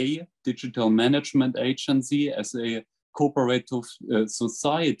DMA, Digital Management Agency, as a cooperative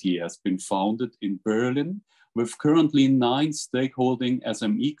society has been founded in Berlin, with currently 9 stakeholding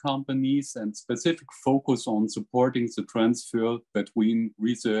SME companies and specific focus on supporting the transfer between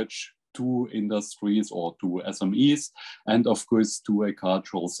research to industries or to SMEs, and of course to a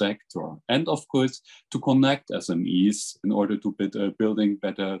cultural sector, and of course to connect SMEs in order to building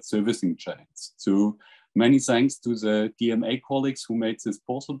better servicing chains. So many thanks to the DMA colleagues who made this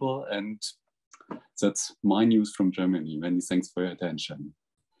possible, and that's my news from Germany. Many thanks for your attention.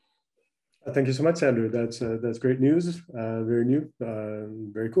 Thank you so much, Andrew. That's great news. Very new,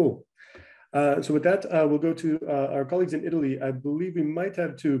 very cool. So with that, we'll go to our colleagues in Italy. I believe we might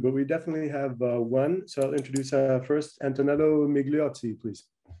have 2, but we definitely have 1. So I'll introduce first Antonello Migliotti, please.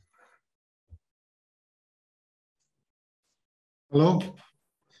 Hello.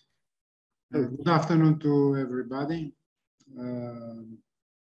 Good afternoon to everybody.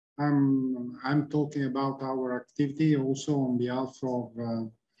 I'm talking about our activity also on behalf of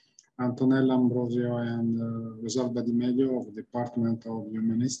Antonella Ambrosio and Rosalba Di Meglio of the Department of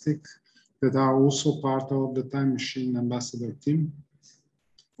Humanistic, that are also part of the Time Machine Ambassador team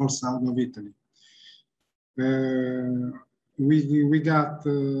for South of Italy. We got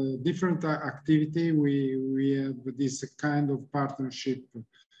different activity. We have this kind of partnership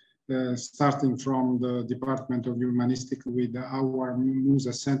starting from the Department of Humanistic with our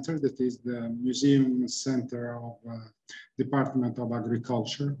Musa Center, that is the Museum Center of Department of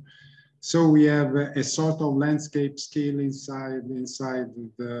Agriculture. So we have a sort of landscape skill inside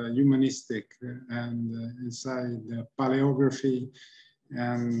the humanistic and inside the paleography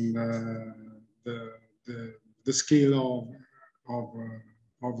and the skill of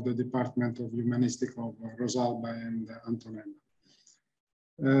the Department of Humanistic of Rosalba and Antonella.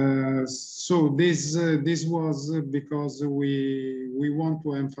 So this was because we want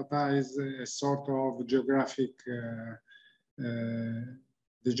to emphasize a sort of geographic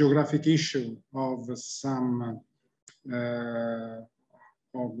the geographic issue of some of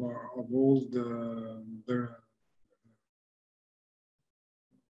all the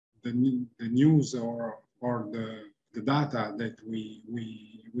news or the data that we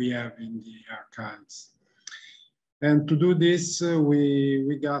have in the archives. And to do this,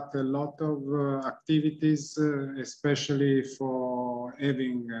 we got a lot of activities, especially for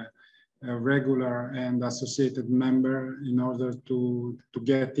having a regular and associated member in order to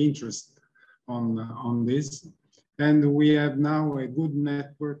get interest on this. And we have now a good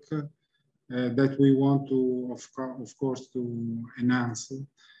network that we want to, of course, to enhance.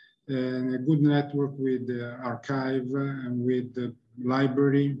 And a good network with the archive and with the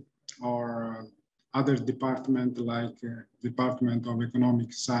library or other department like Department of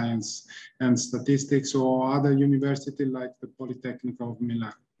Economic Science and Statistics, or other university like the Polytechnic of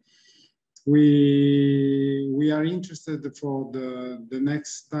Milan. We are interested for the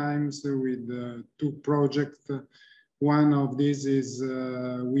next times with 2 projects. One of these is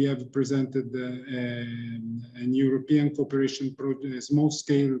we have presented an European cooperation project, a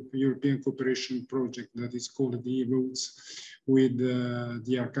small-scale European cooperation project that is called the E-Roots, with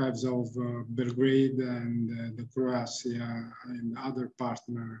the archives of Belgrade and the Croatia and other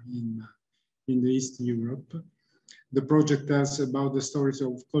partner in the East Europe. The project tells about the stories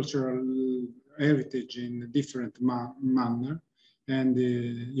of cultural heritage in a different manner, and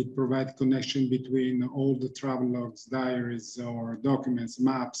it provides connection between all the travelogues, diaries, or documents,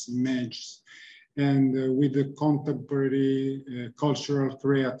 maps, images, and with the contemporary cultural,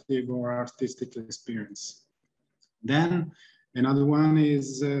 creative, or artistic experience. Then another one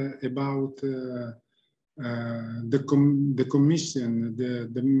is about the commission,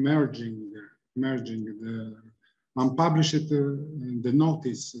 the merging the unpublished, the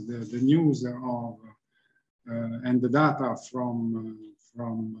notice, the news of and the data from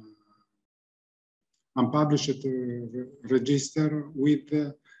unpublished register with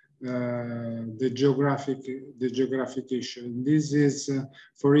the geographic issue. This is,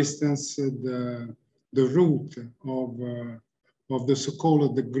 for instance, the root of the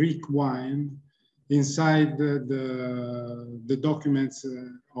so-called the Greek wine inside the documents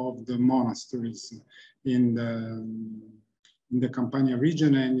of the monasteries in the Campania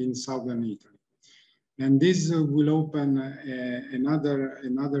region and in southern Italy. And this will open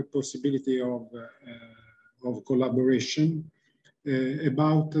another possibility of collaboration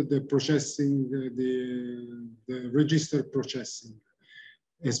about the processing, the register processing,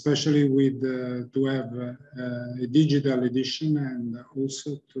 especially with to have a digital edition and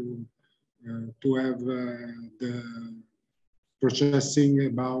also to have the processing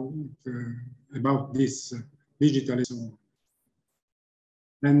about this digital.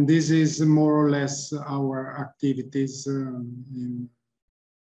 And this is more or less our activities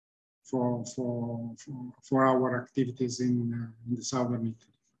for our activities in the southern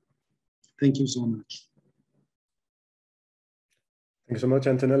Italy. Thank you so much. Thank you so much,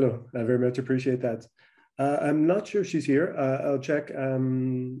 Antonello. I very much appreciate that. I'm not sure she's here. I'll check.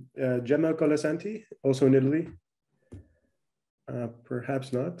 Gemma Colasanti, also in Italy.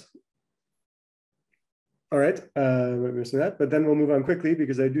 Perhaps not. All right, we're missing that, but then we'll move on quickly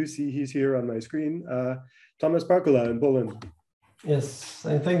because I do see he's here on my screen. Thomas Parkula in Poland. Yes,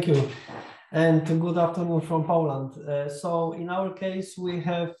 thank you. And good afternoon from Poland. So in our case, we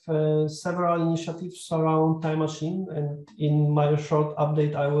have several initiatives around Time Machine, and in my short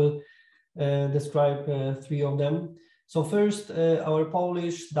update, I will describe 3 of them. So first, our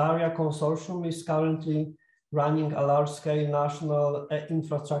Polish DARIA consortium is currently running a large-scale national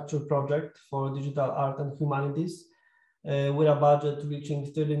infrastructure project for digital art and humanities with a budget reaching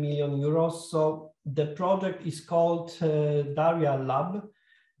 30 million euros. So the project is called DARIA Lab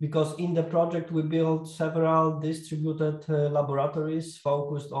because in the project we built several distributed laboratories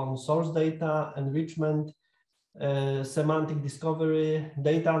focused on source data, enrichment, semantic discovery,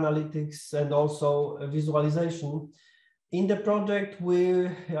 data analytics, and also visualization. In the project, we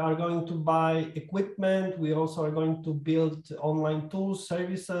are going to buy equipment. We also are going to build online tools,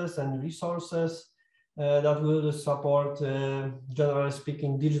 services, and resources that will support, generally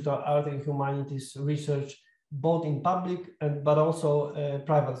speaking, digital art and humanities research, both in public but also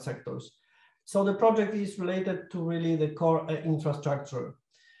private sectors. So the project is related to really the core infrastructure.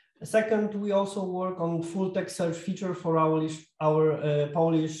 Second, we also work on full text search feature for our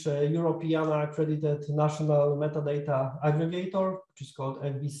Polish European accredited national metadata aggregator, which is called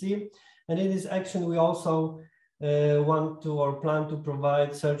FBC. And in this action, we also want to or plan to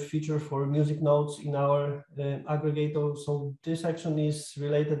provide search feature for music notes in our aggregator. So this action is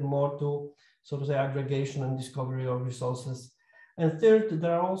related more to, so to say, aggregation and discovery of resources. And third,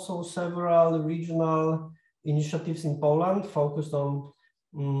 there are also several regional initiatives in Poland focused on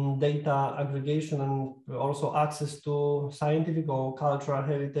data aggregation and also access to scientific or cultural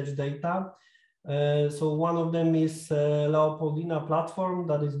heritage data. So one of them is Leopoldina platform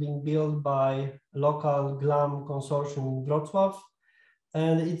that is being built by local GLAM consortium in Wrocław.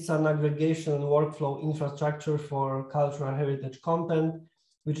 And it's an aggregation and workflow infrastructure for cultural heritage content,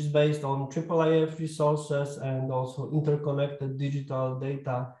 which is based on IIIF resources and also interconnected digital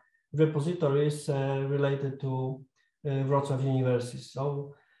data repositories related to Wrocław University.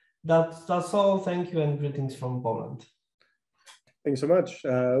 So that's all. Thank you and greetings from Poland. Thanks so much.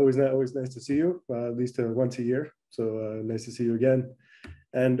 Always nice to see you, at least once a year. So nice to see you again.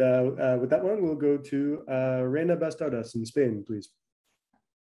 And with that one, we'll go to Reina Bastardas in Spain, please.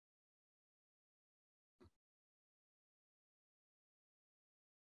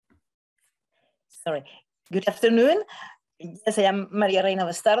 Sorry. Good afternoon. Yes, I am Maria Reina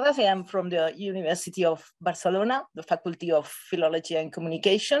Bastardas. I am from the University of Barcelona, the Faculty of Philology and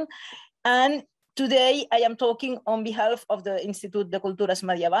Communication. And today I am talking on behalf of the Institut de Cultures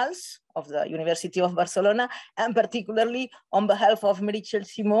Medievals of the University of Barcelona, and particularly on behalf of Meritxell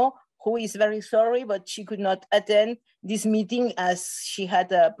Simó, who is very sorry, but she could not attend this meeting as she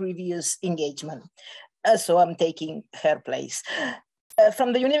had a previous engagement. So I'm taking her place.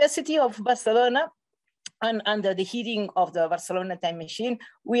 From the University of Barcelona, and under the heading of the Barcelona Time Machine,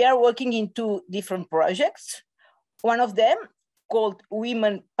 we are working in 2 different projects. One of them, called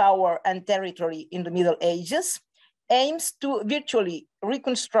Women, Power and Territory in the Middle Ages, aims to virtually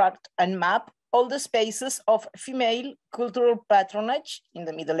reconstruct and map all the spaces of female cultural patronage in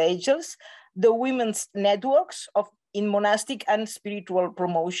the Middle Ages, the women's networks in monastic and spiritual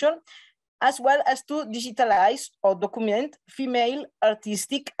promotion, as well as to digitalize or document female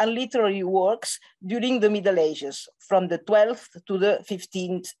artistic and literary works during the Middle Ages, from the 12th to the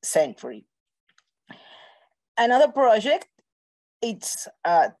 15th century. Another project, its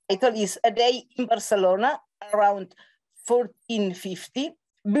title is A Day in Barcelona around 1450,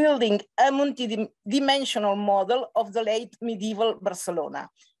 building a multi-dimensional model of the late medieval Barcelona.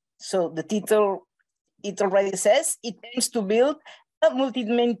 So the title, it already says, it aims to build a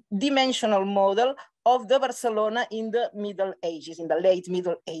multi-dimensional model of the Barcelona in the Middle Ages, in the late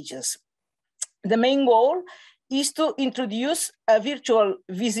Middle Ages. The main goal is to introduce a virtual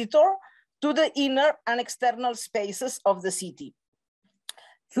visitor to the inner and external spaces of the city.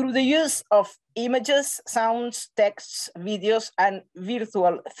 Through the use of images, sounds, texts, videos, and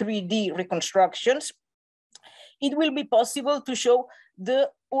virtual 3D reconstructions, it will be possible to show the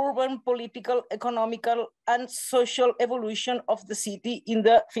urban, political, economical, and social evolution of the city in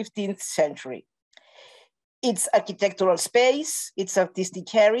the 15th century. Its architectural space, its artistic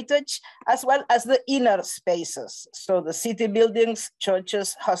heritage, as well as the inner spaces. So the city buildings,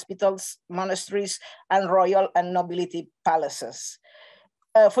 churches, hospitals, monasteries, and royal and nobility palaces.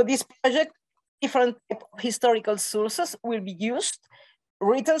 For this project, different types of historical sources will be used.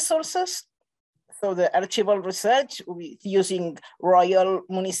 Written sources, so the archival research using royal,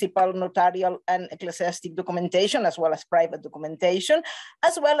 municipal, notarial, and ecclesiastic documentation, as well as private documentation,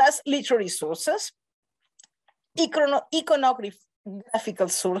 as well as literary sources, iconographical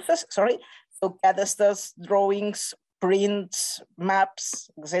sources, so cadasters, drawings, prints, maps,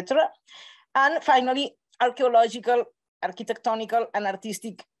 etc. And finally, archaeological, architectonical, and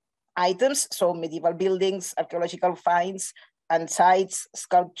artistic items, so medieval buildings, archaeological finds, and sites,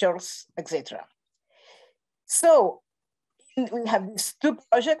 sculptures, etc. So we have these two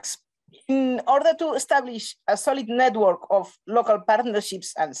projects. In order to establish a solid network of local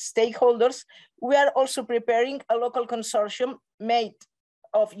partnerships and stakeholders, we are also preparing a local consortium made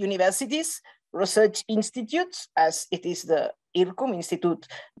of universities, research institutes, as it is the IRCUM, Institut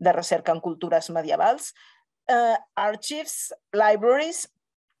de Recerca en Culturas Medievals, archives, libraries,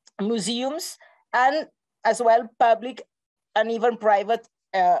 museums, and as well public and even private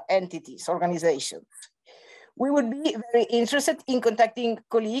entities, organizations. We would be very interested in contacting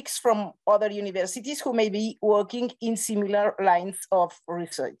colleagues from other universities who may be working in similar lines of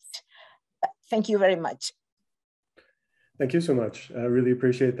research. Thank you very much. Thank you so much. I really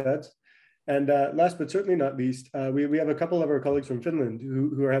appreciate that. And last but certainly not least, we have a couple of our colleagues from Finland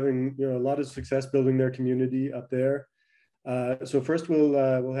who are having a lot of success building their community up there. So first we'll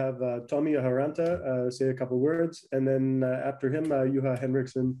have Tommy Haranta say a couple words, and then after him, Juha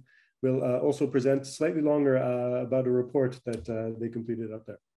Henriksson will also present slightly longer about a report that they completed up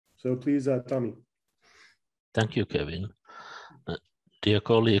there. So please, Tommy. Thank you, Kevin. Dear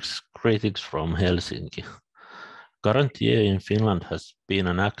colleagues, greetings from Helsinki. Current year in Finland has been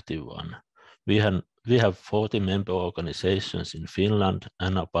an active one. We have 40 member organizations in Finland,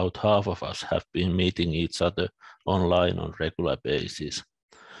 and about half of us have been meeting each other online on regular basis.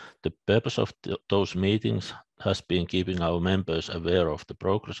 The purpose of those meetings has been keeping our members aware of the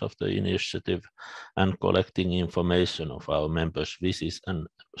progress of the initiative and collecting information of our members' wishes and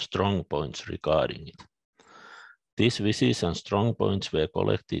strong points regarding it. These wishes and strong points were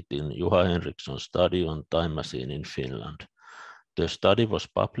collected in Juha Henriksson's study on time machine in Finland. The study was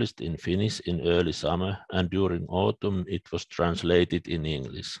published in Finnish in early summer, and during autumn it was translated in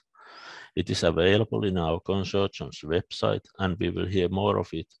English. It is available in our consortium's website, and we will hear more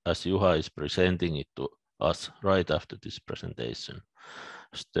of it as Juha is presenting it to us right after this presentation.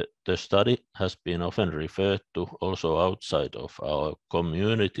 The study has been often referred to also outside of our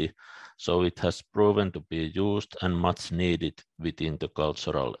community, so it has proven to be used and much needed within the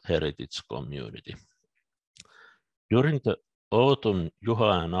cultural heritage community. During the autumn,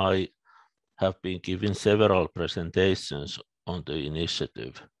 Juha and I have been giving several presentations on the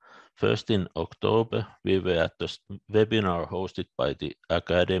initiative. First, in October, we were at the webinar hosted by the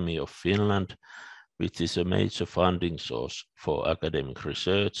Academy of Finland, which is a major funding source for academic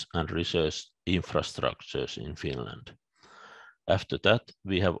research and research infrastructures in Finland. After that,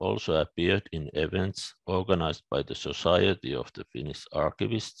 we have also appeared in events organized by the Society of the Finnish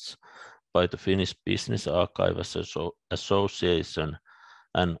Archivists, by the Finnish Business Archives Association,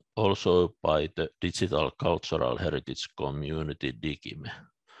 and also by the digital cultural heritage community Digime.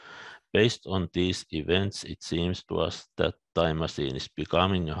 Based on these events, it seems to us that Time Machine is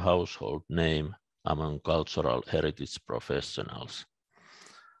becoming a household name among cultural heritage professionals.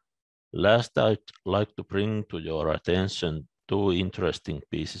 Last, I'd like to bring to your attention two interesting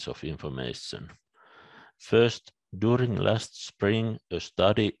pieces of information. First, during last spring, a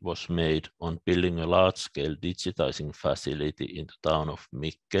study was made on building a large-scale digitizing facility in the town of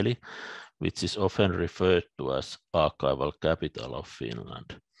Mikkeli, which is often referred to as archival capital of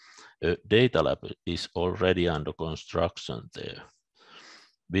Finland. A data lab is already under construction there.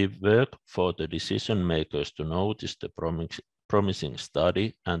 We work for the decision makers to notice the promising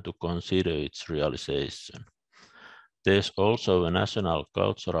study and to consider its realization. There's also a national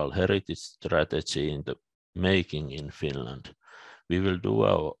cultural heritage strategy in the making in Finland. We will do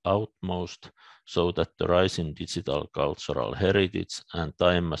our utmost so that the rising digital cultural heritage and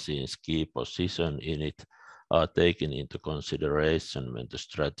Time Machine's key position in it are taken into consideration when the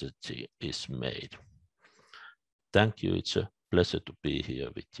strategy is made. Thank you. It's a pleasure to be here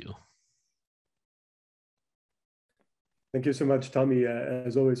with you. Thank you so much, Tommy,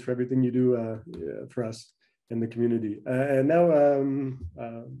 as always, for everything you do for us in the community. And now,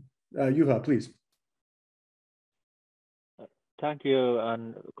 Juha, please. Thank you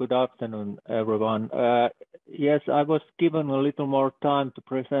and good afternoon, everyone. Yes, I was given a little more time to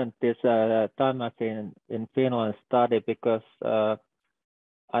present this Time Machine in Finland study because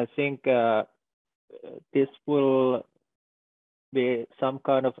I think this will be some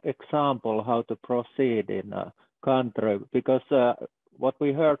kind of example how to proceed in a country, because what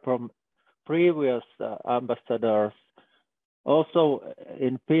we heard from previous ambassadors, also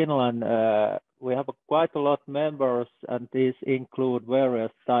in Finland, we have quite a lot of members, and these include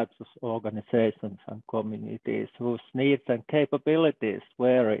various types of organizations and communities whose needs and capabilities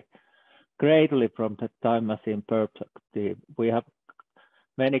vary greatly from the Time Machine perspective. We have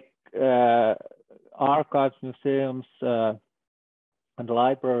many archives, museums, and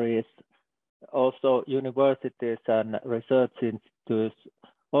libraries, also universities and research institutes,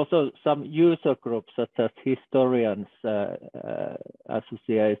 also some user groups such as Historians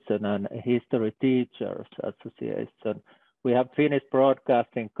Association and History Teachers Association. We have Finnish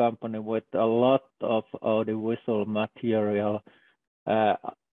Broadcasting Company with a lot of audiovisual material,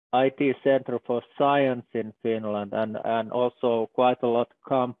 IT Center for Science in Finland, and also quite a lot of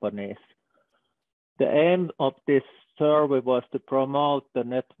companies. The aim of this survey was to promote the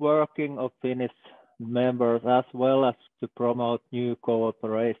networking of Finnish members as well as to promote new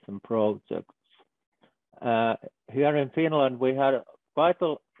cooperation projects. Here in Finland, we had quite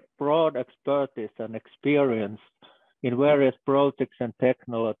a broad expertise and experience in various projects and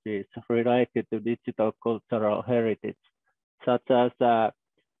technologies related to digital cultural heritage, such as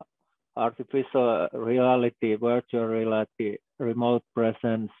artificial reality, virtual reality, remote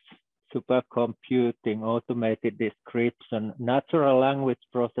presence, supercomputing, automated description, natural language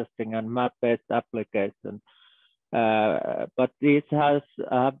processing, and map-based application. But this has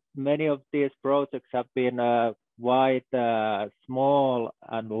many of these projects have been quite small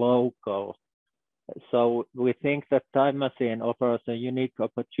and local. So we think that Time Machine offers a unique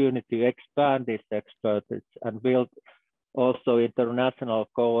opportunity to expand this expertise and build also international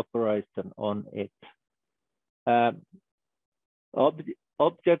cooperation on it.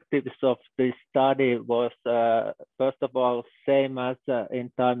 Objectives of this study was, first of all, same as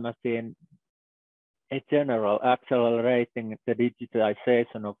in Time Machine in general, accelerating the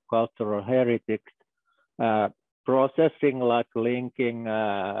digitization of cultural heritage, processing like linking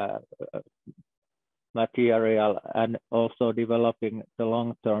material, and also developing the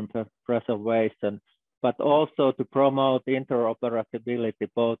long-term preservation, but also to promote interoperability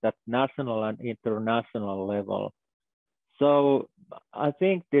both at national and international level. So I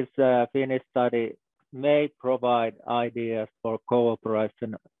think this Finnish study may provide ideas for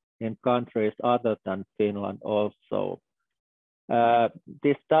cooperation in countries other than Finland also.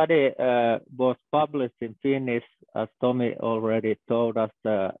 This study was published in Finnish, as Tommy already told us,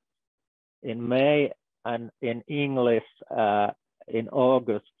 in May, and in English in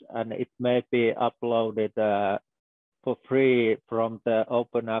August, and it may be uploaded for free from the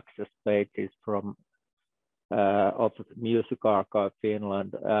open access pages from of Music Archive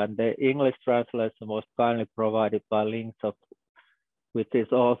Finland, and the English translation was kindly provided by Linksoft, which is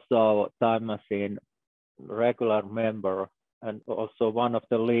also Time Machine regular member and also one of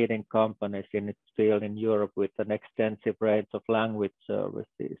the leading companies in its field in Europe with an extensive range of language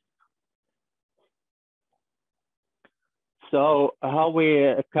services. So how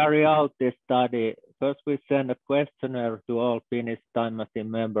we carry out this study? First, we send a questionnaire to all Finnish Time Machine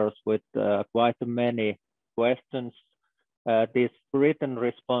members with quite many questions. These written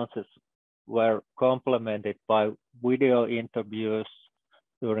responses were complemented by video interviews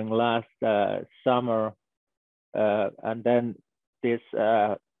during last summer, and then this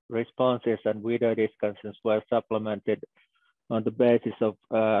responses and video discussions were supplemented on the basis of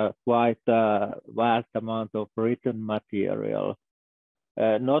quite a vast amount of written material.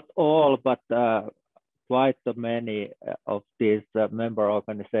 Not all, but quite many of these member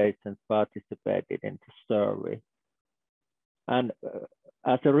organizations participated in the survey. And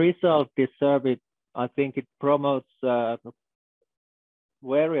as a result, this survey, I think it promotes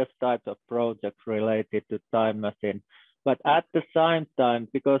various types of projects related to time machine. But at the same time,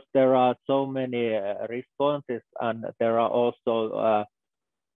 because there are so many responses and there are also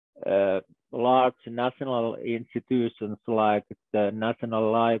large national institutions like the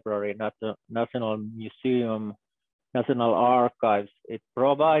National Library, National Museum, National Archives, it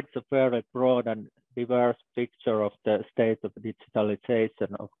provides a fairly broad and diverse picture of the state of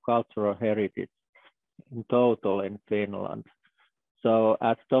digitalization of cultural heritage in total in Finland. So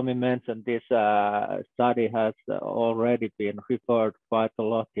as Tommy mentioned, this study has already been referred quite a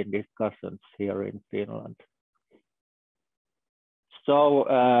lot in discussions here in Finland.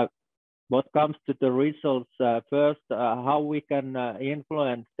 So what comes to the results, first, how we can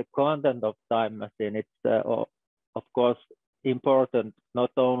influence the content of Time Machine. It's of course important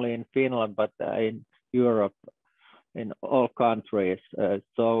not only in Finland, but in Europe, in all countries.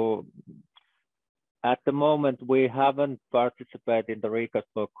 So at the moment, we haven't participated in the request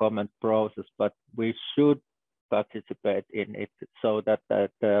for comment process, but we should participate in it so that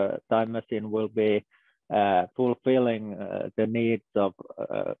the Time Machine will be fulfilling the needs of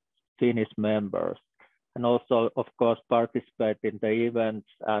Finnish members. And also, of course, participate in the events,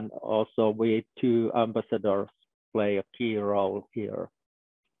 and also we two ambassadors play a key role here.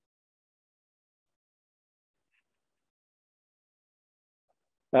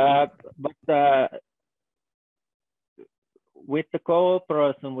 With the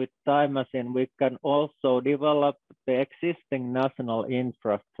cooperation with Time Machine, we can also develop the existing national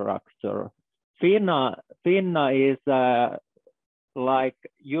infrastructure. Finna is like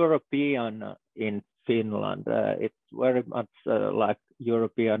European in Finland. It's very much like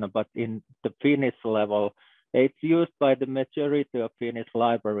European, but in the Finnish level, it's used by the majority of Finnish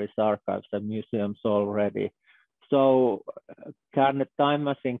libraries, archives, and museums already. So can the Time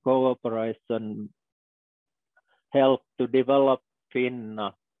Machine cooperation help to develop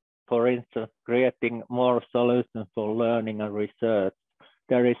Finna, for instance, creating more solutions for learning and research?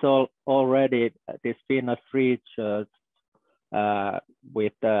 There is already this Finna research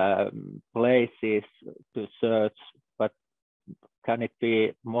with places to search, but can it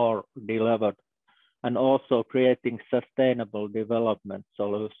be more delivered? And also creating sustainable development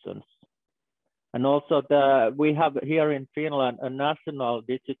solutions. And also we have here in Finland a national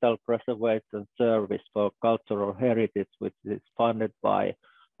digital preservation service for cultural heritage, which is funded by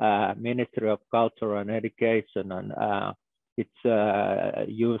Ministry of Culture and Education, and it's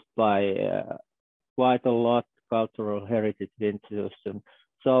used by quite a lot cultural heritage institutions.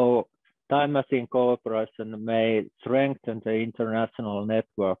 So Time Machine cooperation may strengthen the international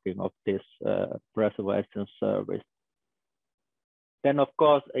networking of this preservation service. Then, of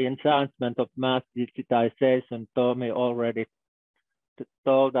course, enhancement of mass digitization. Tommy already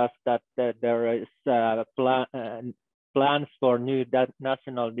told us that there is plans for new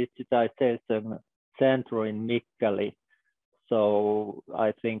national digitization center in Mikkeli. So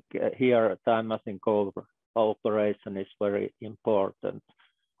I think here Time Machine cooperation is very important.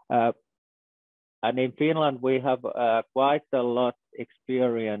 And in Finland, we have quite a lot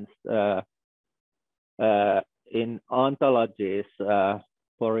experience in ontologies.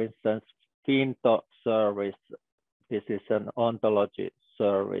 For instance, Finto service, this is an ontology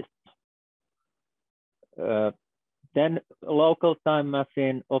service. Then local Time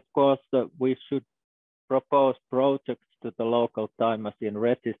Machine, of course, we should propose projects to the local Time Machine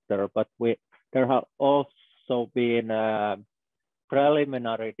register, but there have also been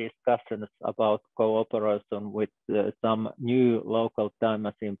preliminary discussions about cooperation with some new local Time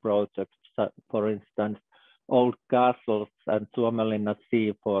Machine projects, for instance, Old Castles and Suomenlinna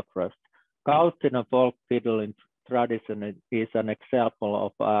Sea Fortress. Kautinen folk fiddling tradition is an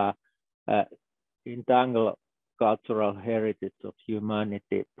example of entangled cultural heritage of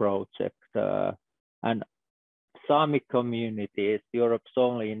humanity project. And Sami community is Europe's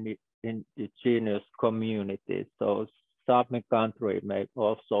only indigenous community. So Sami country may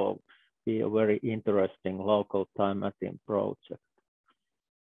also be a very interesting local Time Machine project.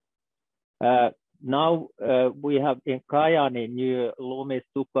 Now we have in Kajaani new Lumi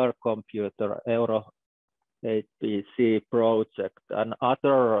supercomputer Euro HPC project and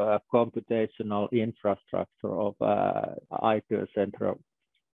other computational infrastructure of IT Center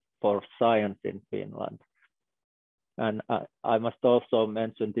for Science in Finland. And I must also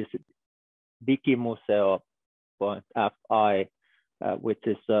mention this digimuseo.fi, which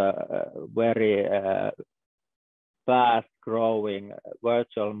is a very fast-growing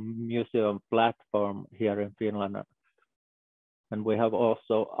virtual museum platform here in Finland. And we have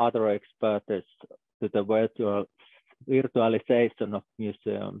also other expertise to the virtualization of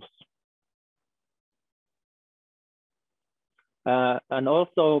museums. And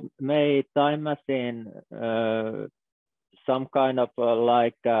also may Time Machine some kind of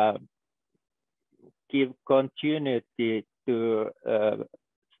give continuity to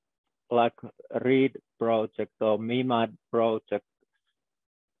like READ project or MIMAD project,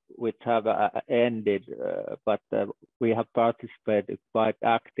 which have ended, but we have participated quite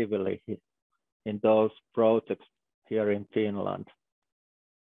actively in those projects here in Finland.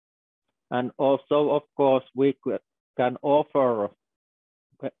 And also, of course, we can offer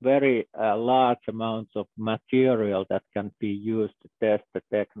very large amounts of material that can be used to test the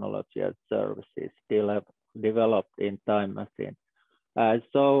technology and services still developed in Time Machine.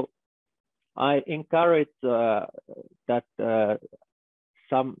 So I encourage that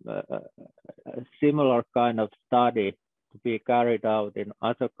some similar kind of study to be carried out in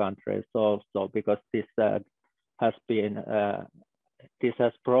other countries also, because this has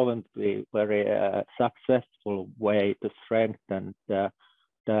proven to be very successful way to strengthen the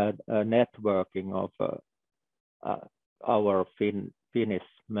networking of our Finnish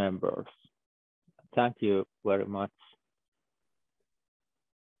members. Thank you very much.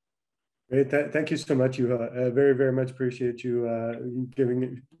 Great. Thank you so much, Juha. Very, very much appreciate you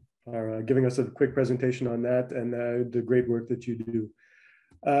giving us a quick presentation on that and the great work that you do.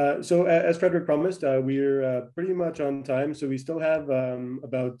 So as Frédéric promised, we're pretty much on time. So we still have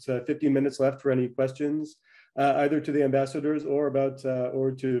about 15 minutes left for any questions, either to the ambassadors or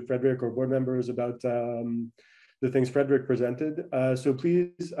or to Frédéric or board members about the things Frédéric presented. So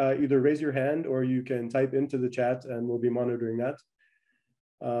please either raise your hand or you can type into the chat and we'll be monitoring that.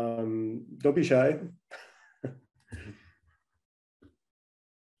 Don't be shy.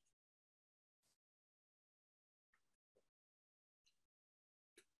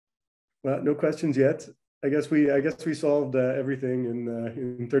 Well, no questions yet. I guess we solved everything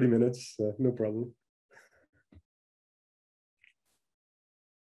in 30 minutes. No problem.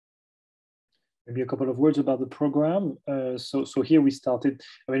 Maybe a couple of words about the program. So here we started.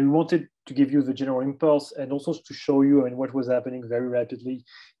 I mean, we wanted to give you the general impulse and also to show you what was happening very rapidly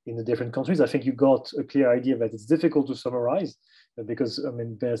in the different countries. I think you got a clear idea that it's difficult to summarize because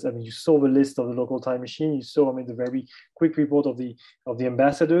you saw the list of the local time machine. You saw the very quick report of the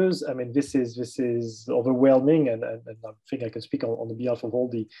ambassadors. I mean, this is overwhelming, and I think I can speak on the behalf of all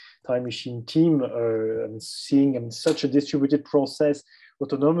the time machine team. Seeing such a distributed process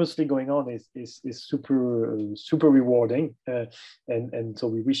autonomously going on is super rewarding, and so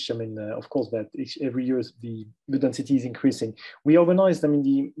we wish, of course, that every year the density is increasing. We organized,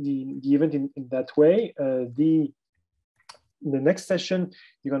 the event in that way. The next session,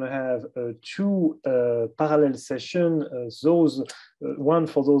 you're going to have two parallel sessions, one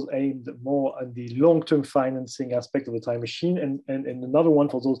for those aimed more at the long-term financing aspect of the time machine, and another one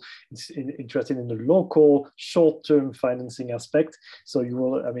for those interested in the local short-term financing aspect. So you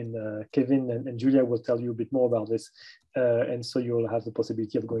will, Kevin and Julia will tell you a bit more about this, and so you'll have the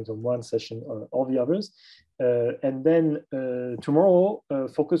possibility of going to one session or the others. And then tomorrow,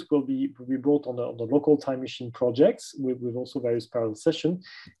 focus will be brought on the local time machine projects with also various parallel sessions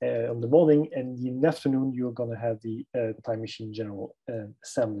on the morning, and in the afternoon you're going to have the time machine general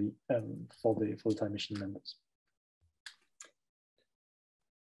assembly for the time machine members.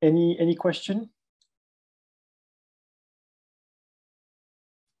 Any question?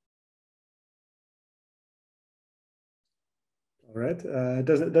 All right. It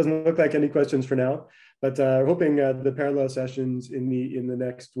doesn't look like any questions for now, but hoping the parallel sessions in the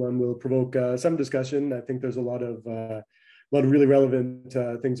next one will provoke some discussion. I think there's a lot of really relevant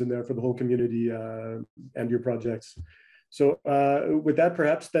things in there for the whole community and your projects. So with that,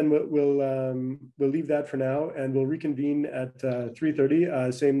 perhaps then we'll leave that for now, and we'll reconvene at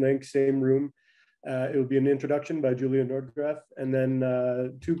 3:30. Same link, same room. It will be an introduction by Julia Nordgraf, and then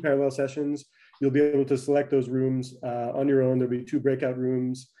 2 parallel sessions. You'll be able to select those rooms on your own. There'll be 2 breakout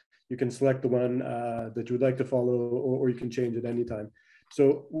rooms. You can select the one that you would like to follow, or you can change at any time.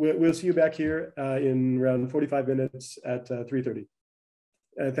 So we'll see you back here in around 45 minutes at 3:30.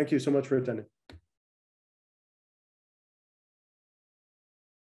 Thank you so much for attending.